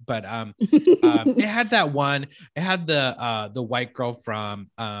okay, but it had that one. It had the white girl from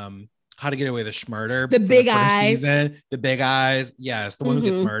How to Get Away with Murder. The big eyes. Season. The big eyes. Yes, the one who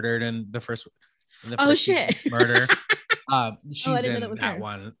gets murdered in the first. Murder. She's in that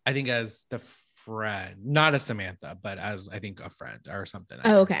one. I think as the friend, not as Samantha, but as I think a friend or something.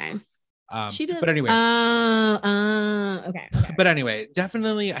 Okay. She did. But anyway. Okay. But anyway,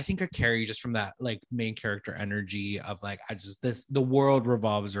 definitely, I think a Carrie just from that like main character energy of like the world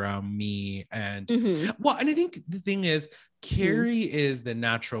revolves around me, and well, and I think the thing is, Carrie is the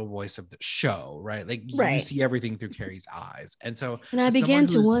natural voice of the show, right? Like you see everything through Carrie's eyes. And so I began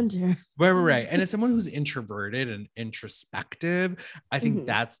to wonder. Right. And as someone who's introverted and introspective, I think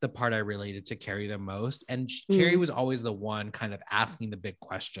that's the part I related to Carrie the most. And Carrie was always the one kind of asking the big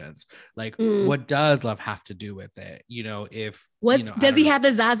questions. Like, what does love have to do with it? You know, does he have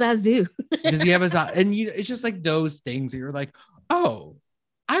the Zaza Zoo? Does he have a Zaza? And it's just like those things that you're like, oh,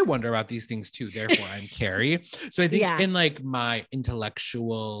 I wonder about these things too. Therefore, I'm Carrie. So I think in like my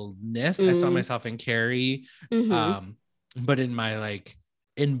intellectualness, I saw myself in Carrie. But in my like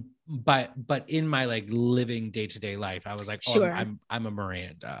but in my like living day-to-day life, I was like, I'm a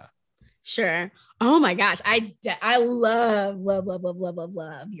Miranda. Sure. Oh my gosh. I love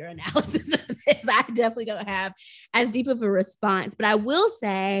your analysis of this. I definitely don't have as deep of a response, but I will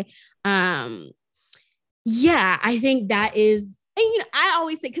say, I think that is. And, you know, I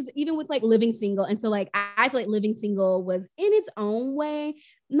always say, because even with like Living Single, and so like I feel like Living Single was in its own way,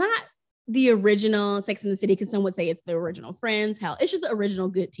 not the original Sex and the City, because some would say it's the original Friends. Hell, it's just the original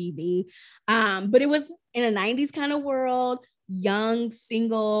good TV. But it was in a 90s kind of world, young,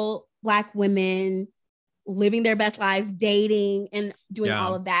 single Black women living their best lives, dating and doing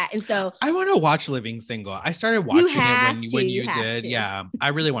all of that. And so I want to watch Living Single. I started watching it when you did. Yeah. I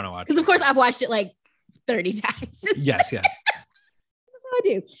really want to watch it. Because of course I've watched it like 30 times. Yes, yeah. That's how I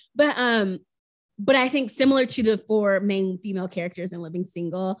do. But I think similar to the 4 main female characters in Living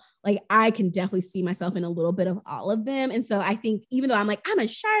Single, like I can definitely see myself in a little bit of all of them. And so I think even though I'm like, I'm a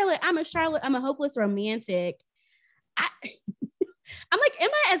Charlotte, I'm a hopeless romantic. I'm like, am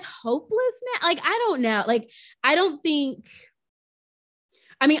I as hopeless now? Like, I don't know. Like, I don't think,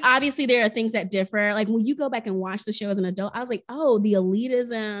 I mean, obviously there are things that differ. Like when you go back and watch the show as an adult, I was like, oh, the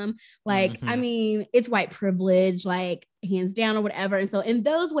elitism, like, I mean, it's white privilege, like hands down or whatever. And so in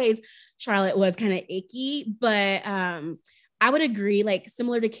those ways, Charlotte was kind of icky, but I would agree, like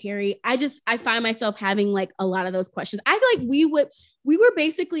similar to Carrie, I find myself having like a lot of those questions. I feel like we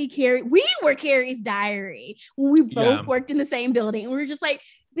were Carrie's diary when we both worked in the same building. And we were just like,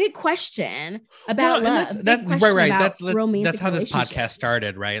 big question about love. That's how this podcast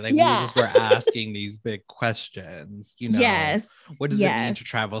started, right? Like we just were asking these big questions, you know. Yes. What does it mean to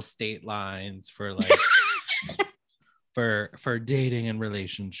travel state lines for like for dating and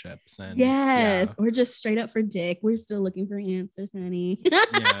relationships? And or just straight up for dick. We're still looking for answers, honey.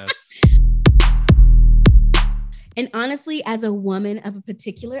 Yes. And honestly, as a woman of a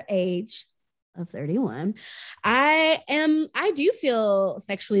particular age of 31, I do feel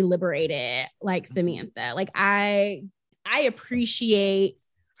sexually liberated like Samantha. Like I appreciate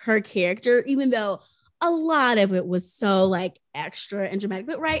her character, even though a lot of it was so like extra and dramatic,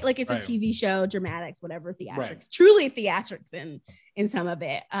 but like it's a TV show, dramatics, whatever, theatrics, truly theatrics in some of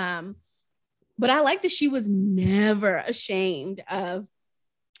it. But I like that she was never ashamed of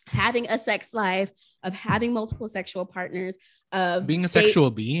having a sex life, of having multiple sexual partners, of being a sexual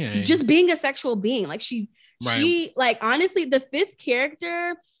being, just being a sexual being. Like she like, honestly, the 5th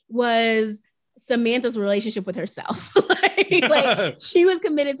character was Samantha's relationship with herself. like she was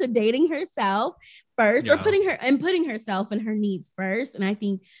committed to dating herself first, or putting herself and her needs first. And I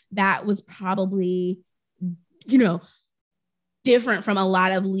think that was probably, you know, different from a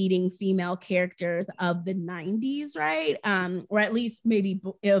lot of leading female characters of the 90s, right? Or at least maybe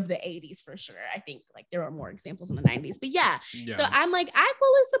of the 80s for sure. I think like there were more examples in the 90s, but yeah. So I'm like, I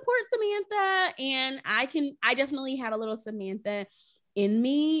fully support Samantha, and I definitely have a little Samantha in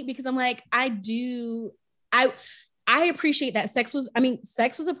me, because I'm like, I appreciate that sex was a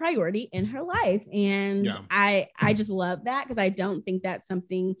priority in her life. And I just love that, because I don't think that's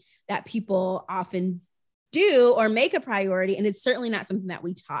something that people often do or make a priority. And it's certainly not something that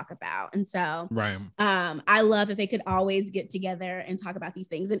we talk about. And so I love that they could always get together and talk about these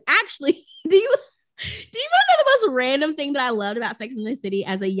things. And actually, do you want to know the most random thing that I loved about Sex and the City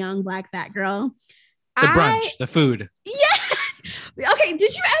as a young Black fat girl? The brunch, the food. Yes. Okay.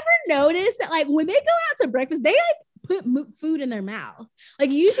 Did you ever notice that like when they go out to breakfast, they like put food in their mouth?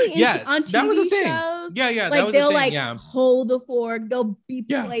 Like usually on TV shows, like they'll like hold the fork, they'll be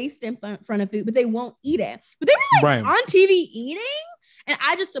placed in front of food, but they won't eat it. But they were like on TV eating, and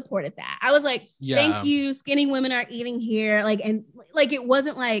I just supported that. I was like, thank you, skinny women are eating here. Like, and like it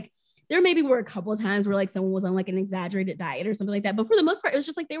wasn't like, there maybe were a couple of times where like someone was on like an exaggerated diet or something like that. But for the most part, it was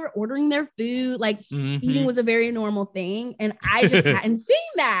just like they were ordering their food. Like eating was a very normal thing. And I just hadn't seen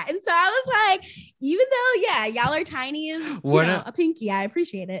that. And so I was like, even though, y'all are tiny as a pinky, I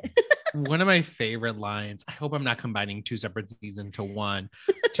appreciate it. One of my favorite lines, I hope I'm not combining two separate scenes into one,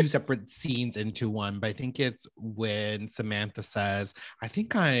 but I think it's when Samantha says, I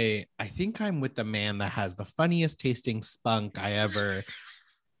think I'm with the man that has the funniest tasting spunk I ever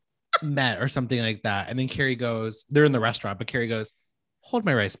met, or something like that. And then Carrie goes, they're in the restaurant, but Carrie goes, hold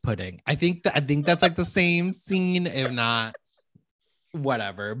my rice pudding. I think that's like the same scene, if not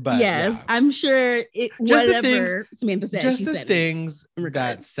whatever. But yes, I'm sure whatever Samantha said, just the things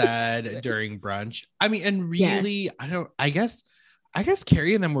that said during brunch. I mean, and really, I guess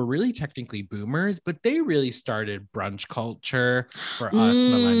Carrie and them were really technically boomers, but they really started brunch culture for us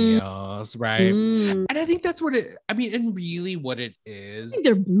millennials, right? And I think that's what it is.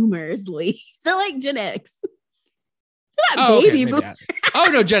 They're boomers, Lee. They're like Gen X. They're not baby boomers. Oh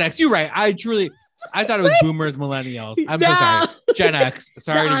no, Gen X. You're right. I thought it was boomers, millennials. I'm so sorry. Gen X.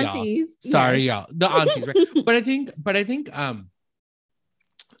 Sorry to y'all. Sorry, y'all. The aunties, right? But I think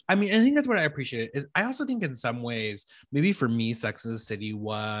I think that's what I appreciate is I also think in some ways, maybe for me, Sex and the City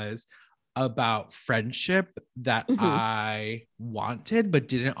was about friendship that I wanted but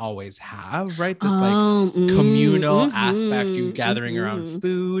didn't always have, right? This communal aspect, you gathering around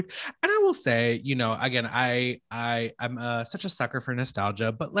food. And I will say, you know, again, I'm such a sucker for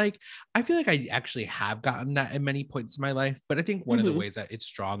nostalgia, but like I feel like I actually have gotten that at many points in my life. But I think one of the ways that it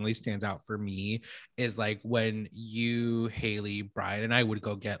strongly stands out for me is like when you, Haley, Brian, and I would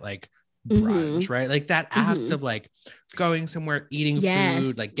go get like brunch, right? Like that act of like going somewhere, eating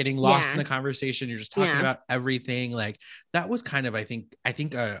food, like getting lost in the conversation. You're just talking about everything. Like that was kind of, I think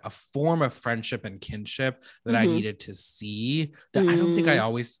a form of friendship and kinship that I needed to see that I don't think I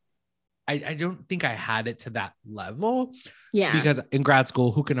always, I don't think I had it to that level. Yeah. Because in grad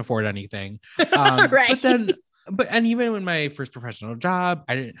school, who can afford anything? Right. And even in my first professional job,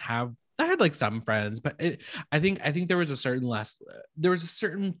 I had like some friends, but I think there was a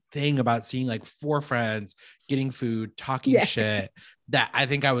certain thing about seeing like 4 friends getting food, talking shit that I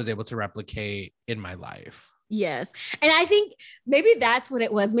think I was able to replicate in my life. Yes. And I think maybe that's what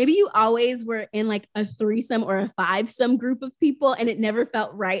it was. Maybe you always were in like a threesome or a 5-some group of people and it never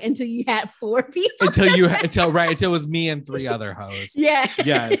felt right until you had 4 people. until it was me and 3 other hosts. Yeah.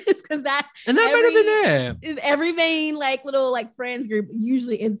 Yes. Because that might have been it. Every main like little like friends group,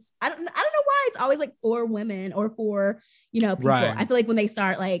 usually it's I don't know why it's always like 4 women or 4, you know, people. Right. I feel like when they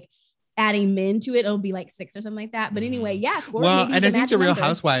start like adding men to it, it'll be like 6 or something like that. But anyway, yeah. Well, and I think the Real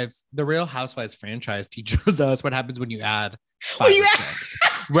Housewives franchise teaches us what happens when you add 5 or 6.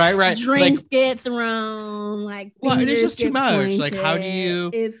 Right. Drinks get thrown, like it is just too much. Pointed. Like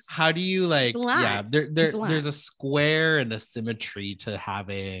how do you like there's a square and a symmetry to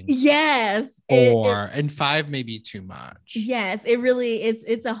having 4 and 5 may be too much. Yes, it really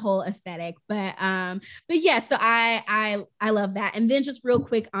it's a whole aesthetic. But yeah, so I love that. And then just real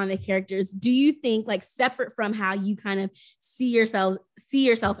quick on the characters, do you think like separate from how you kind of see yourself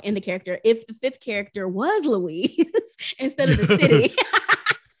in the character, if the 5th character was Louise instead of the city,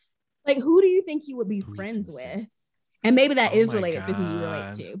 like who do you think you would be friends with? And maybe that is related to who you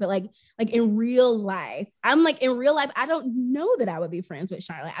relate to, but like in real life, I don't know that I would be friends with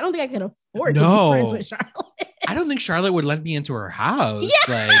Charlotte. I don't think I could afford to be friends with Charlotte. I don't think Charlotte would let me into her house.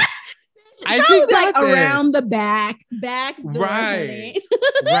 Yeah. Like I think like around the back door, right.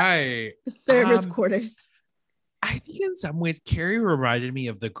 Right. Service quarters. I think in some ways Carrie reminded me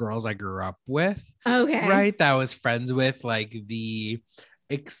of the girls I grew up with. Okay. Right. That I was friends with, like the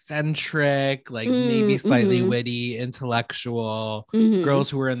eccentric, like maybe slightly witty, intellectual girls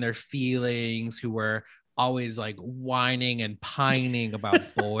who were in their feelings, who were always like whining and pining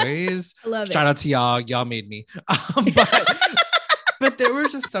about boys. I love it. Shout out to y'all made me. But there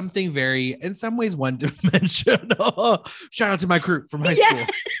was just something very, in some ways, one-dimensional. Shout out to my crew from high school.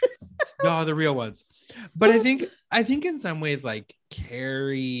 Y'all, the real ones. But I think in some ways, like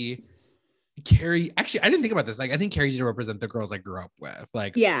Carrie, actually, I didn't think about this. Like, I think Carrie's to represent the girls I grew up with.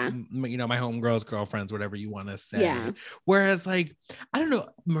 Like, you know, my homegirls, girlfriends, whatever you want to say. Yeah. Whereas, like, I don't know,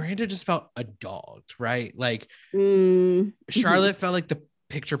 Miranda just felt adult, right? Like, Charlotte felt like the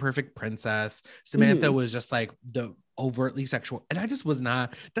picture perfect princess. Samantha was just like the overtly sexual, and I just was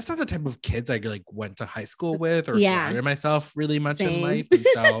not. That's not the type of kids I like went to high school with or surrounded myself really much in life. And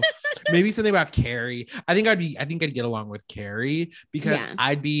so maybe something about Carrie. I think I'd get along with Carrie because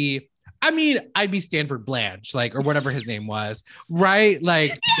I'd be Stanford Blanche, like, or whatever his name was, right?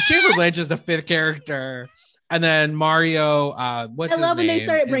 Like Stanford Blanche is the 5th character. And then Mario, what's his name? I love when they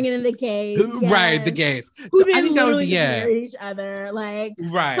started bringing in the gays. Right, the gays. Who I think that would be marry each other. Like,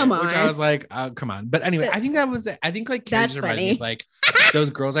 right. Come on. Which I was like, come on. But anyway, I think like Carrie's reminded me of like those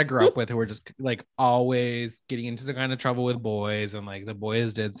girls I grew up with who were just like always getting into some kind of trouble with boys, and like the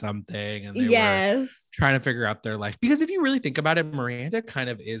boys did something and they were trying to figure out their life. Because if you really think about it, Miranda kind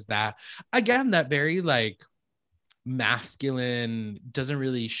of is that, again, that very like masculine, doesn't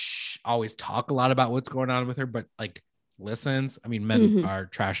really always talk a lot about what's going on with her, but like listens. I mean, men are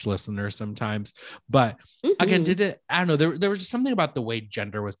trash listeners sometimes, but again, I don't know, there was just something about the way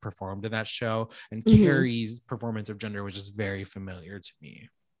gender was performed in that show, and Carrie's performance of gender was just very familiar to me.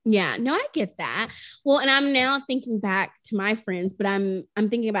 Yeah, no, I get that. Well, and I'm now thinking back to my friends, but I'm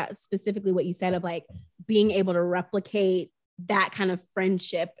thinking about specifically what you said of like being able to replicate that kind of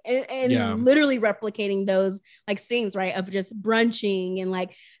friendship and literally replicating those like scenes, right, of just brunching and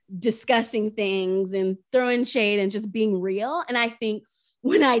like discussing things and throwing shade and just being real. And I think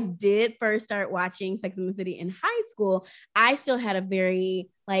when I did first start watching Sex and the City in high school, I still had a very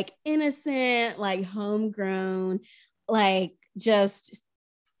like innocent, like homegrown, like just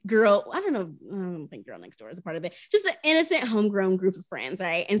girl, I don't think Girl Next Door is a part of it, just the innocent homegrown group of friends,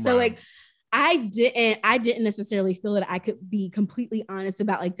 right? And so like I didn't necessarily feel that I could be completely honest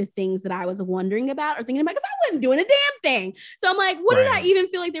about like the things that I was wondering about or thinking about, because I wasn't doing a damn thing. So I'm like, what did I even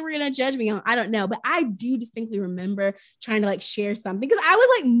feel like they were gonna judge me on? I don't know, but I do distinctly remember trying to like share something, because I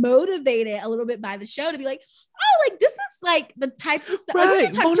was like motivated a little bit by the show to be like, oh, like this is like the type of stuff, like we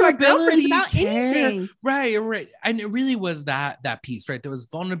can talk to our girlfriends about anything. Right. And it really was that piece, right? There was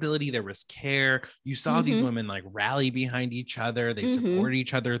vulnerability, there was care. You saw these women like rally behind each other. They support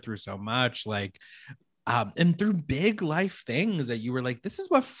each other through so much, like and through big life things that you were like, this is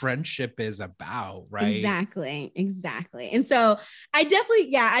what friendship is about, right? Exactly. And so I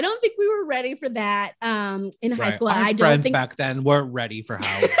definitely, I don't think we were ready for that in high school. Our friends back then weren't ready for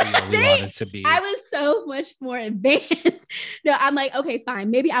how we wanted to be. I was so much more advanced. No, I'm like, okay, fine.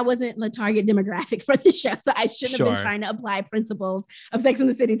 Maybe I wasn't the target demographic for the show, so I shouldn't have been trying to apply principles of Sex and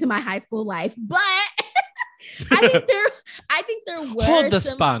the City to my high school life. But I think there were hold the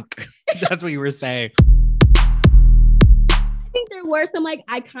spunk. That's what you were saying. I think there were some like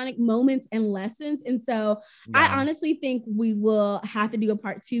iconic moments and lessons. And so I honestly think we will have to do a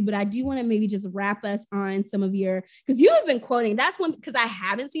part 2, but I do want to maybe just wrap us on some of your, because you have been quoting, that's one, because I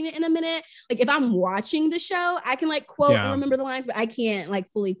haven't seen it in a minute. Like if I'm watching the show, I can like quote and remember the lines, but I can't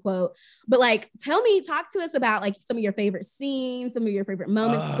like fully quote. But like, talk to us about like some of your favorite scenes, some of your favorite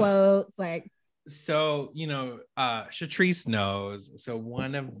moments, quotes, like. So, you know, Shatrice knows. So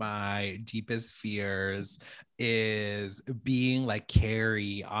one of my deepest fears is being like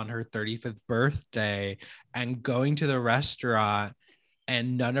Carrie on her 35th birthday and going to the restaurant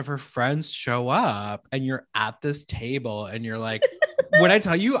and none of her friends show up, and you're at this table and you're like, when I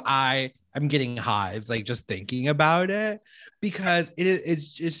tell you I'm getting hives, like just thinking about it, because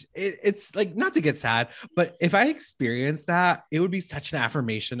it's like, not to get sad, but if I experienced that, it would be such an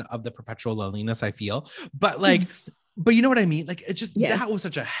affirmation of the perpetual loneliness I feel. But like, but you know what I mean? Like, it just, that was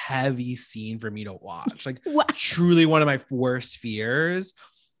such a heavy scene for me to watch. Like truly one of my worst fears.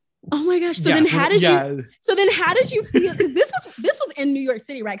 Oh my gosh. So then how did you feel? Because this was in New York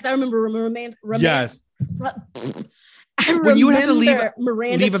City, right? Because I remember yes. When you would have to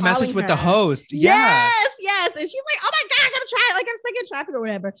leave a message with the host. Yes. And she's like, oh my gosh, I'm stuck in traffic or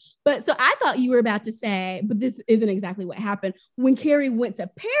whatever. But so I thought you were about to say, but this isn't exactly what happened. When Carrie went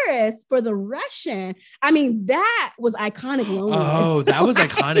to Paris for the Russian, I mean, that was iconic loneliness. Oh, that was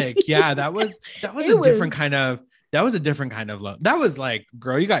iconic. Yeah, that was a different kind of love. That was like,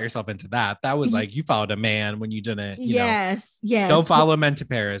 girl, you got yourself into that. That was like, you followed a man when you didn't. Yes. Don't follow men to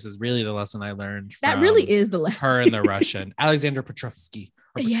Paris is really the lesson I learned. That really is the lesson. Her and the Russian, Alexander Petrovsky.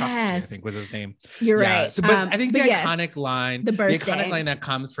 I think was his name. You're right. So, but I think the iconic line, the iconic line that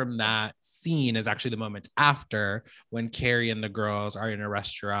comes from that scene is actually the moment after, when Carrie and the girls are in a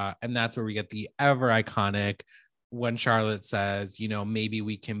restaurant, and that's where we get the ever iconic when Charlotte says, you know, maybe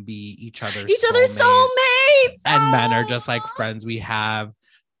we can be each other's soulmates. And men are just like friends we have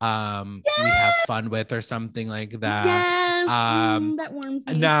fun with, or something like that. That warms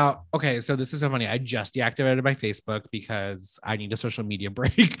me. Now, okay, so this is so funny. I just deactivated my Facebook because I need a social media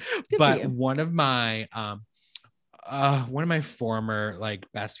break. But one of my former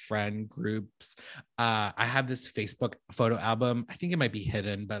like best friend groups, I have this Facebook photo album. I think it might be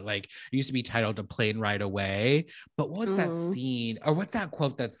hidden, but like it used to be titled A Plane Ride Away. But what's that scene, or what's that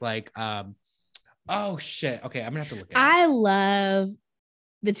quote that's like, oh shit, okay, I'm gonna have to look at it. I love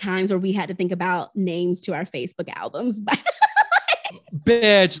the times where we had to think about names to our Facebook albums.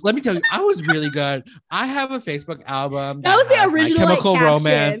 Bitch, let me tell you, I was really good. I have a Facebook album that was the original My Chemical like,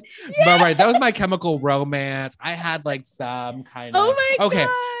 Romance. Yes! Right, that was My Chemical Romance. I had like some kind of. Oh my God.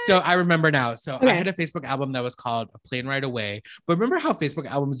 So I remember now. So I had a Facebook album that was called A Plane Ride Away. But remember how Facebook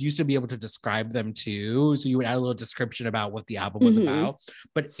albums used to be able to describe them too? So you would add a little description about what the album was about.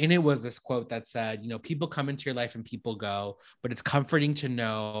 But in it was this quote that said, you know, people come into your life and people go, but it's comforting to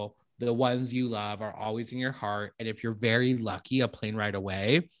know the ones you love are always in your heart. And if you're very lucky, a plane ride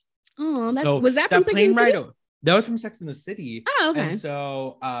away. Oh, was that from plane ride? That was from Sex and the City. Oh, okay. And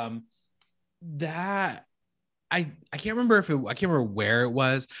so that I can't remember where it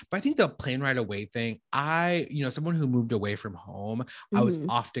was, but I think the plane ride away thing, someone who moved away from home, I was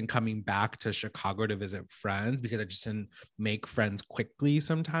often coming back to Chicago to visit friends because I just didn't make friends quickly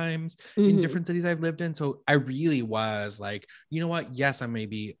sometimes in different cities I've lived in. So I really was like, you know what? Yes, I may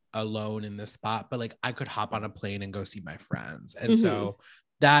be alone in this spot, but like I could hop on a plane and go see my friends. And so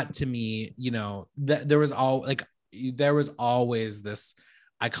that to me, you know, there was always this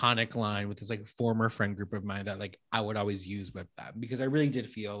iconic line with this like former friend group of mine that like I would always use with them, because I really did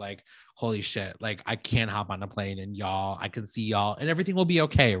feel like, holy shit, like I can't hop on a plane and y'all, I can see y'all and everything will be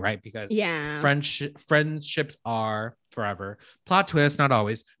okay, right? Because friendships are forever. Plot twist, not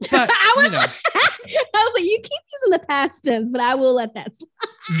always, but I was like, you keep using the past tense, but I will let that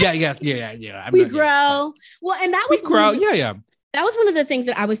slide. Yeah. We grow. Well, and that was we grow. Yeah. That was one of the things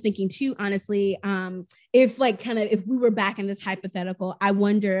that I was thinking too, honestly. If like kind of if we were back in this hypothetical, I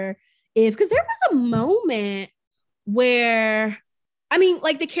wonder if, because there was a moment where, I mean,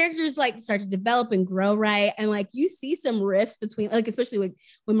 like the characters like start to develop and grow, right? And like you see some rifts between, like, especially like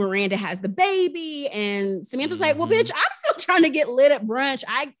when Miranda has the baby and Samantha's like, well, bitch, I'm still trying to get lit at brunch.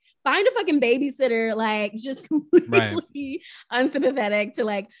 I find a fucking babysitter, like just completely unsympathetic to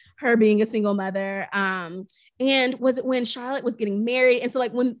like her being a single mother. And was it when Charlotte was getting married? And so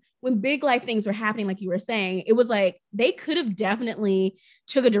like when big life things were happening, like you were saying, it was like they could have definitely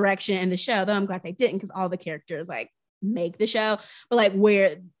took a direction in the show, though I'm glad they didn't, because all the characters like make the show, but like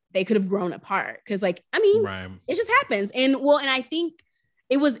where they could have grown apart. Because like, I mean, it just happens. And I think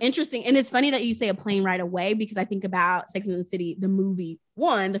it was interesting. And it's funny that you say a plane right away, because I think about Sex and the City, the movie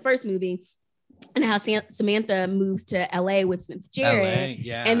the first movie, and how Samantha moves to LA with Smith Jerrod.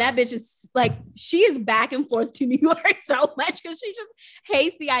 And that bitch is like, she is back and forth to New York so much because she just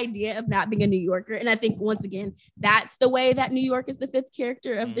hates the idea of not being a New Yorker. And I think once again, that's the way that New York is the fifth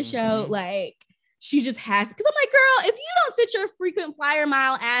character of the show. Like she just has, because I'm like, girl, if you don't sit your frequent flyer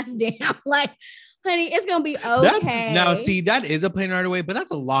mile ass down, like, honey, it's gonna be okay. Now, see, that is a plane ride away, but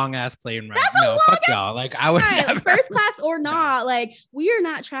that's a long ass plane ride. No, fuck y'all. Like, I would never. First class or not, like, we are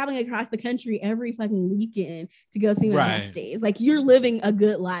not traveling across the country every fucking weekend to go see my besties. Like, you're living a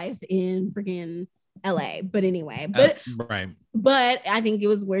good life in freaking LA. But anyway, but I think it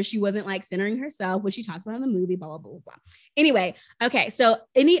was where she wasn't like centering herself, which she talks about in the movie, blah, blah, blah, blah. Anyway, okay. So,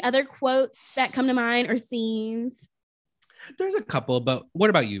 any other quotes that come to mind or scenes? There's a couple, but what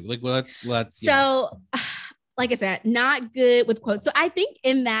about you? Like, well, let's. So, like I said, not good with quotes. So I think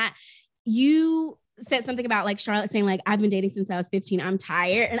in that you said something about like Charlotte saying like, I've been dating since I was 15. I'm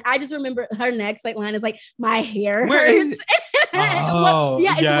tired. And I just remember her next like line is like, my hair hurts.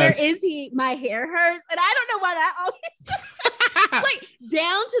 Where is he? My hair hurts. And I don't know why that always like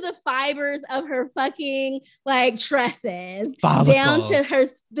down to the fibers of her fucking like tresses, down to her,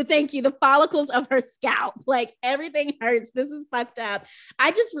 the follicles of her scalp. Like everything hurts. This is fucked up.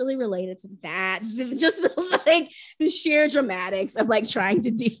 I just really related to that. Just like the sheer dramatics of like trying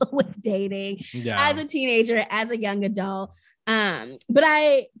to deal with dating as a teenager, as a young adult. But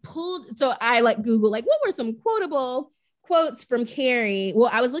I like Google, like what were some quotable quotes from Carrie. Well,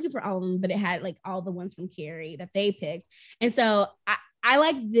 I was looking for all of them, but it had like all the ones from Carrie that they picked. And so I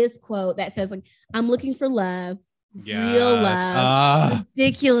like this quote that says like, I'm looking for love, real love,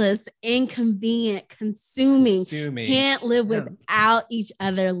 ridiculous, inconvenient, consuming, can't live without each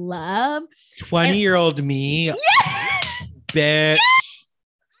other love. 20-year-old me. Bitch.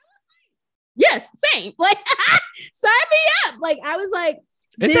 Yes, same. Like, sign me up. Like, I was like,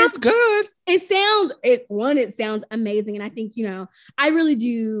 it sounds good. It sounds amazing. And I think, I really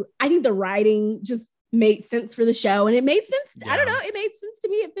do. I think the writing just made sense for the show, and it made sense. I don't know. It made sense to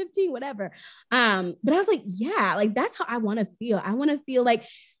me at 15, whatever. But I was like, yeah, like that's how I want to feel. I want to feel like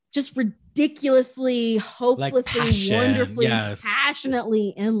just ridiculously, hopelessly, wonderfully,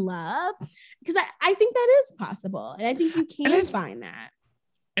 passionately in love. Because I think that is possible. And I think you can find that.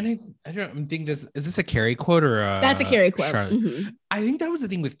 And I don't think is this a Carrie quote or that's a Carrie quote? Mm-hmm. I think that was the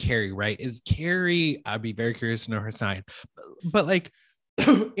thing with Carrie, right? Is Carrie, I'd be very curious to know her sign, but like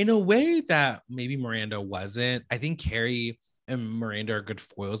in a way that maybe Miranda wasn't. I think Carrie and Miranda are good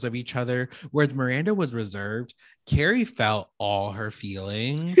foils of each other. Whereas Miranda was reserved, Carrie felt all her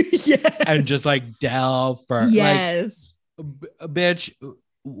feelings and just like delve for like, bitch,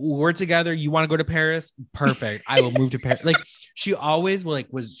 we're together. You want to go to Paris? Perfect. I will move to Paris. Like she always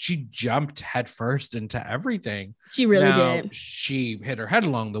she jumped headfirst into everything. She really did. She hit her head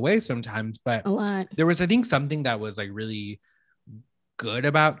along the way sometimes, but a lot. There was, I think, something that was like really good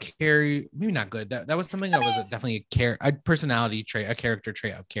about Carrie. Maybe not good. That was something that was definitely a personality trait, a character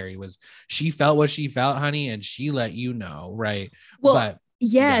trait of Carrie was she felt what she felt, honey, and she let you know, right? Well, but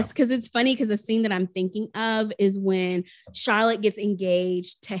yes, because it's funny because the scene that I'm thinking of is when Charlotte gets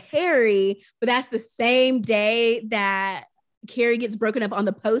engaged to Harry, but that's the same day that Carrie gets broken up on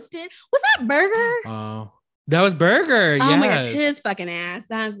the Post-it. Was that Berger? Oh, that was Berger. Oh my gosh, his fucking ass.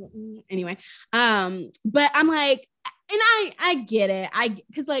 Anyway, but I'm like, and I get it.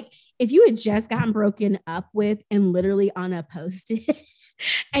 Because like if you had just gotten broken up with and literally on a Post-it,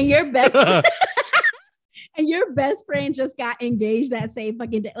 and your best friend, and your best friend just got engaged that same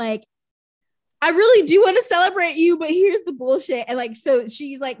fucking day. Like, I really do want to celebrate you, but here's the bullshit. And like, so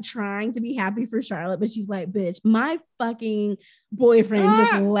she's like trying to be happy for Charlotte, but she's like, bitch, my fucking boyfriend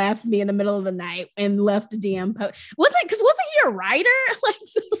just left me in the middle of the night and left a damn post. Wasn't he a writer? Like,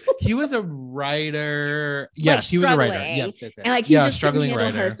 he was a writer. Yes, like, he was a writer. Yes. And like, he just struggling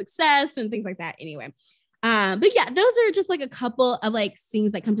handle her success and things like that. Anyway. But yeah, those are just like a couple of like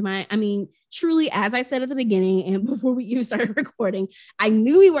scenes that come to mind. I mean, truly, as I said at the beginning and before we even started recording, I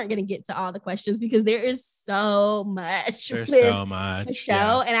knew we weren't going to get to all the questions because there is so much. There's so much. The show.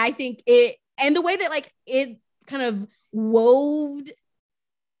 Yeah. And I think and the way that like it kind of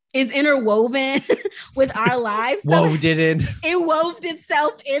is interwoven with our lives. So it woved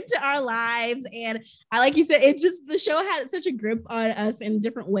itself into our lives. And I, like you said, the show had such a grip on us in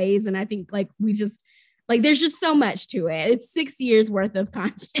different ways. And I think like there's just so much to it. It's 6 years worth of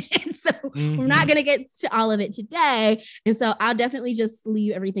content. So we're not going to get to all of it today. And so I'll definitely just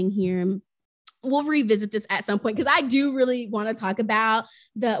leave everything here. We'll revisit this at some point because I do really want to talk about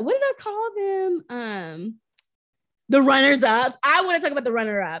what did I call them? The runners-ups. I want to talk about the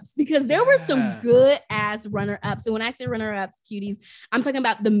runner-ups because there were some good ass runner-ups. So when I say runner-ups, cuties, I'm talking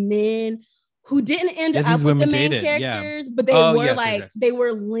about the men who didn't end up with the main characters, but they were they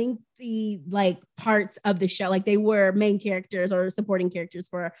were lengthy like parts of the show. Like they were main characters or supporting characters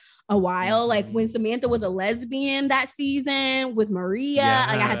for a while. Like when Samantha was a lesbian that season with Maria,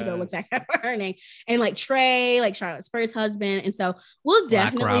 like I had to go look back at her name, and like Trey, like Charlotte's first husband. And so we'll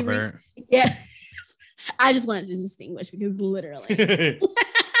definitely I just wanted to distinguish because literally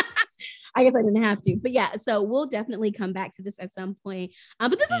I guess I didn't have to, but yeah, so we'll definitely come back to this at some point.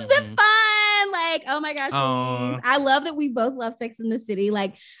 But this has been fun. Like, oh my gosh, I love that we both love Sex and the City.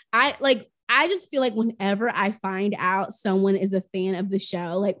 I just feel like whenever I find out someone is a fan of the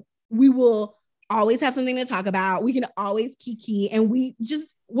show, like we will always have something to talk about. We can always kiki, and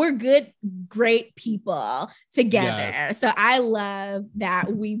we're good, great people together. Yes. So I love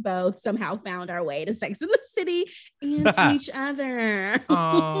that we both somehow found our way to Sex and the City and to each other.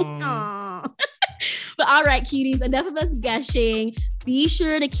 But all right, cuties, enough of us gushing. Be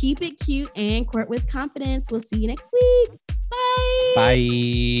sure to keep it cute and court with confidence. We'll see you next week. Bye.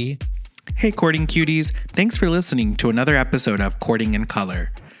 Bye. Hey, courting cuties. Thanks for listening to another episode of Courting in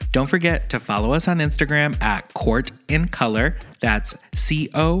Color. Don't forget to follow us on Instagram at Court in Color. That's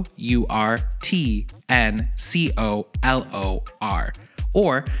COURTNCOLOR.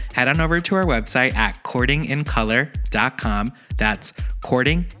 Or head on over to our website at courtingincolor.com. That's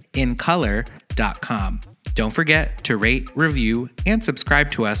courtingincolor.com. Don't forget to rate, review, and subscribe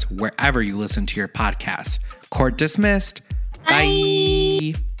to us wherever you listen to your podcasts. Court dismissed.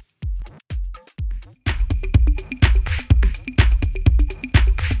 Bye.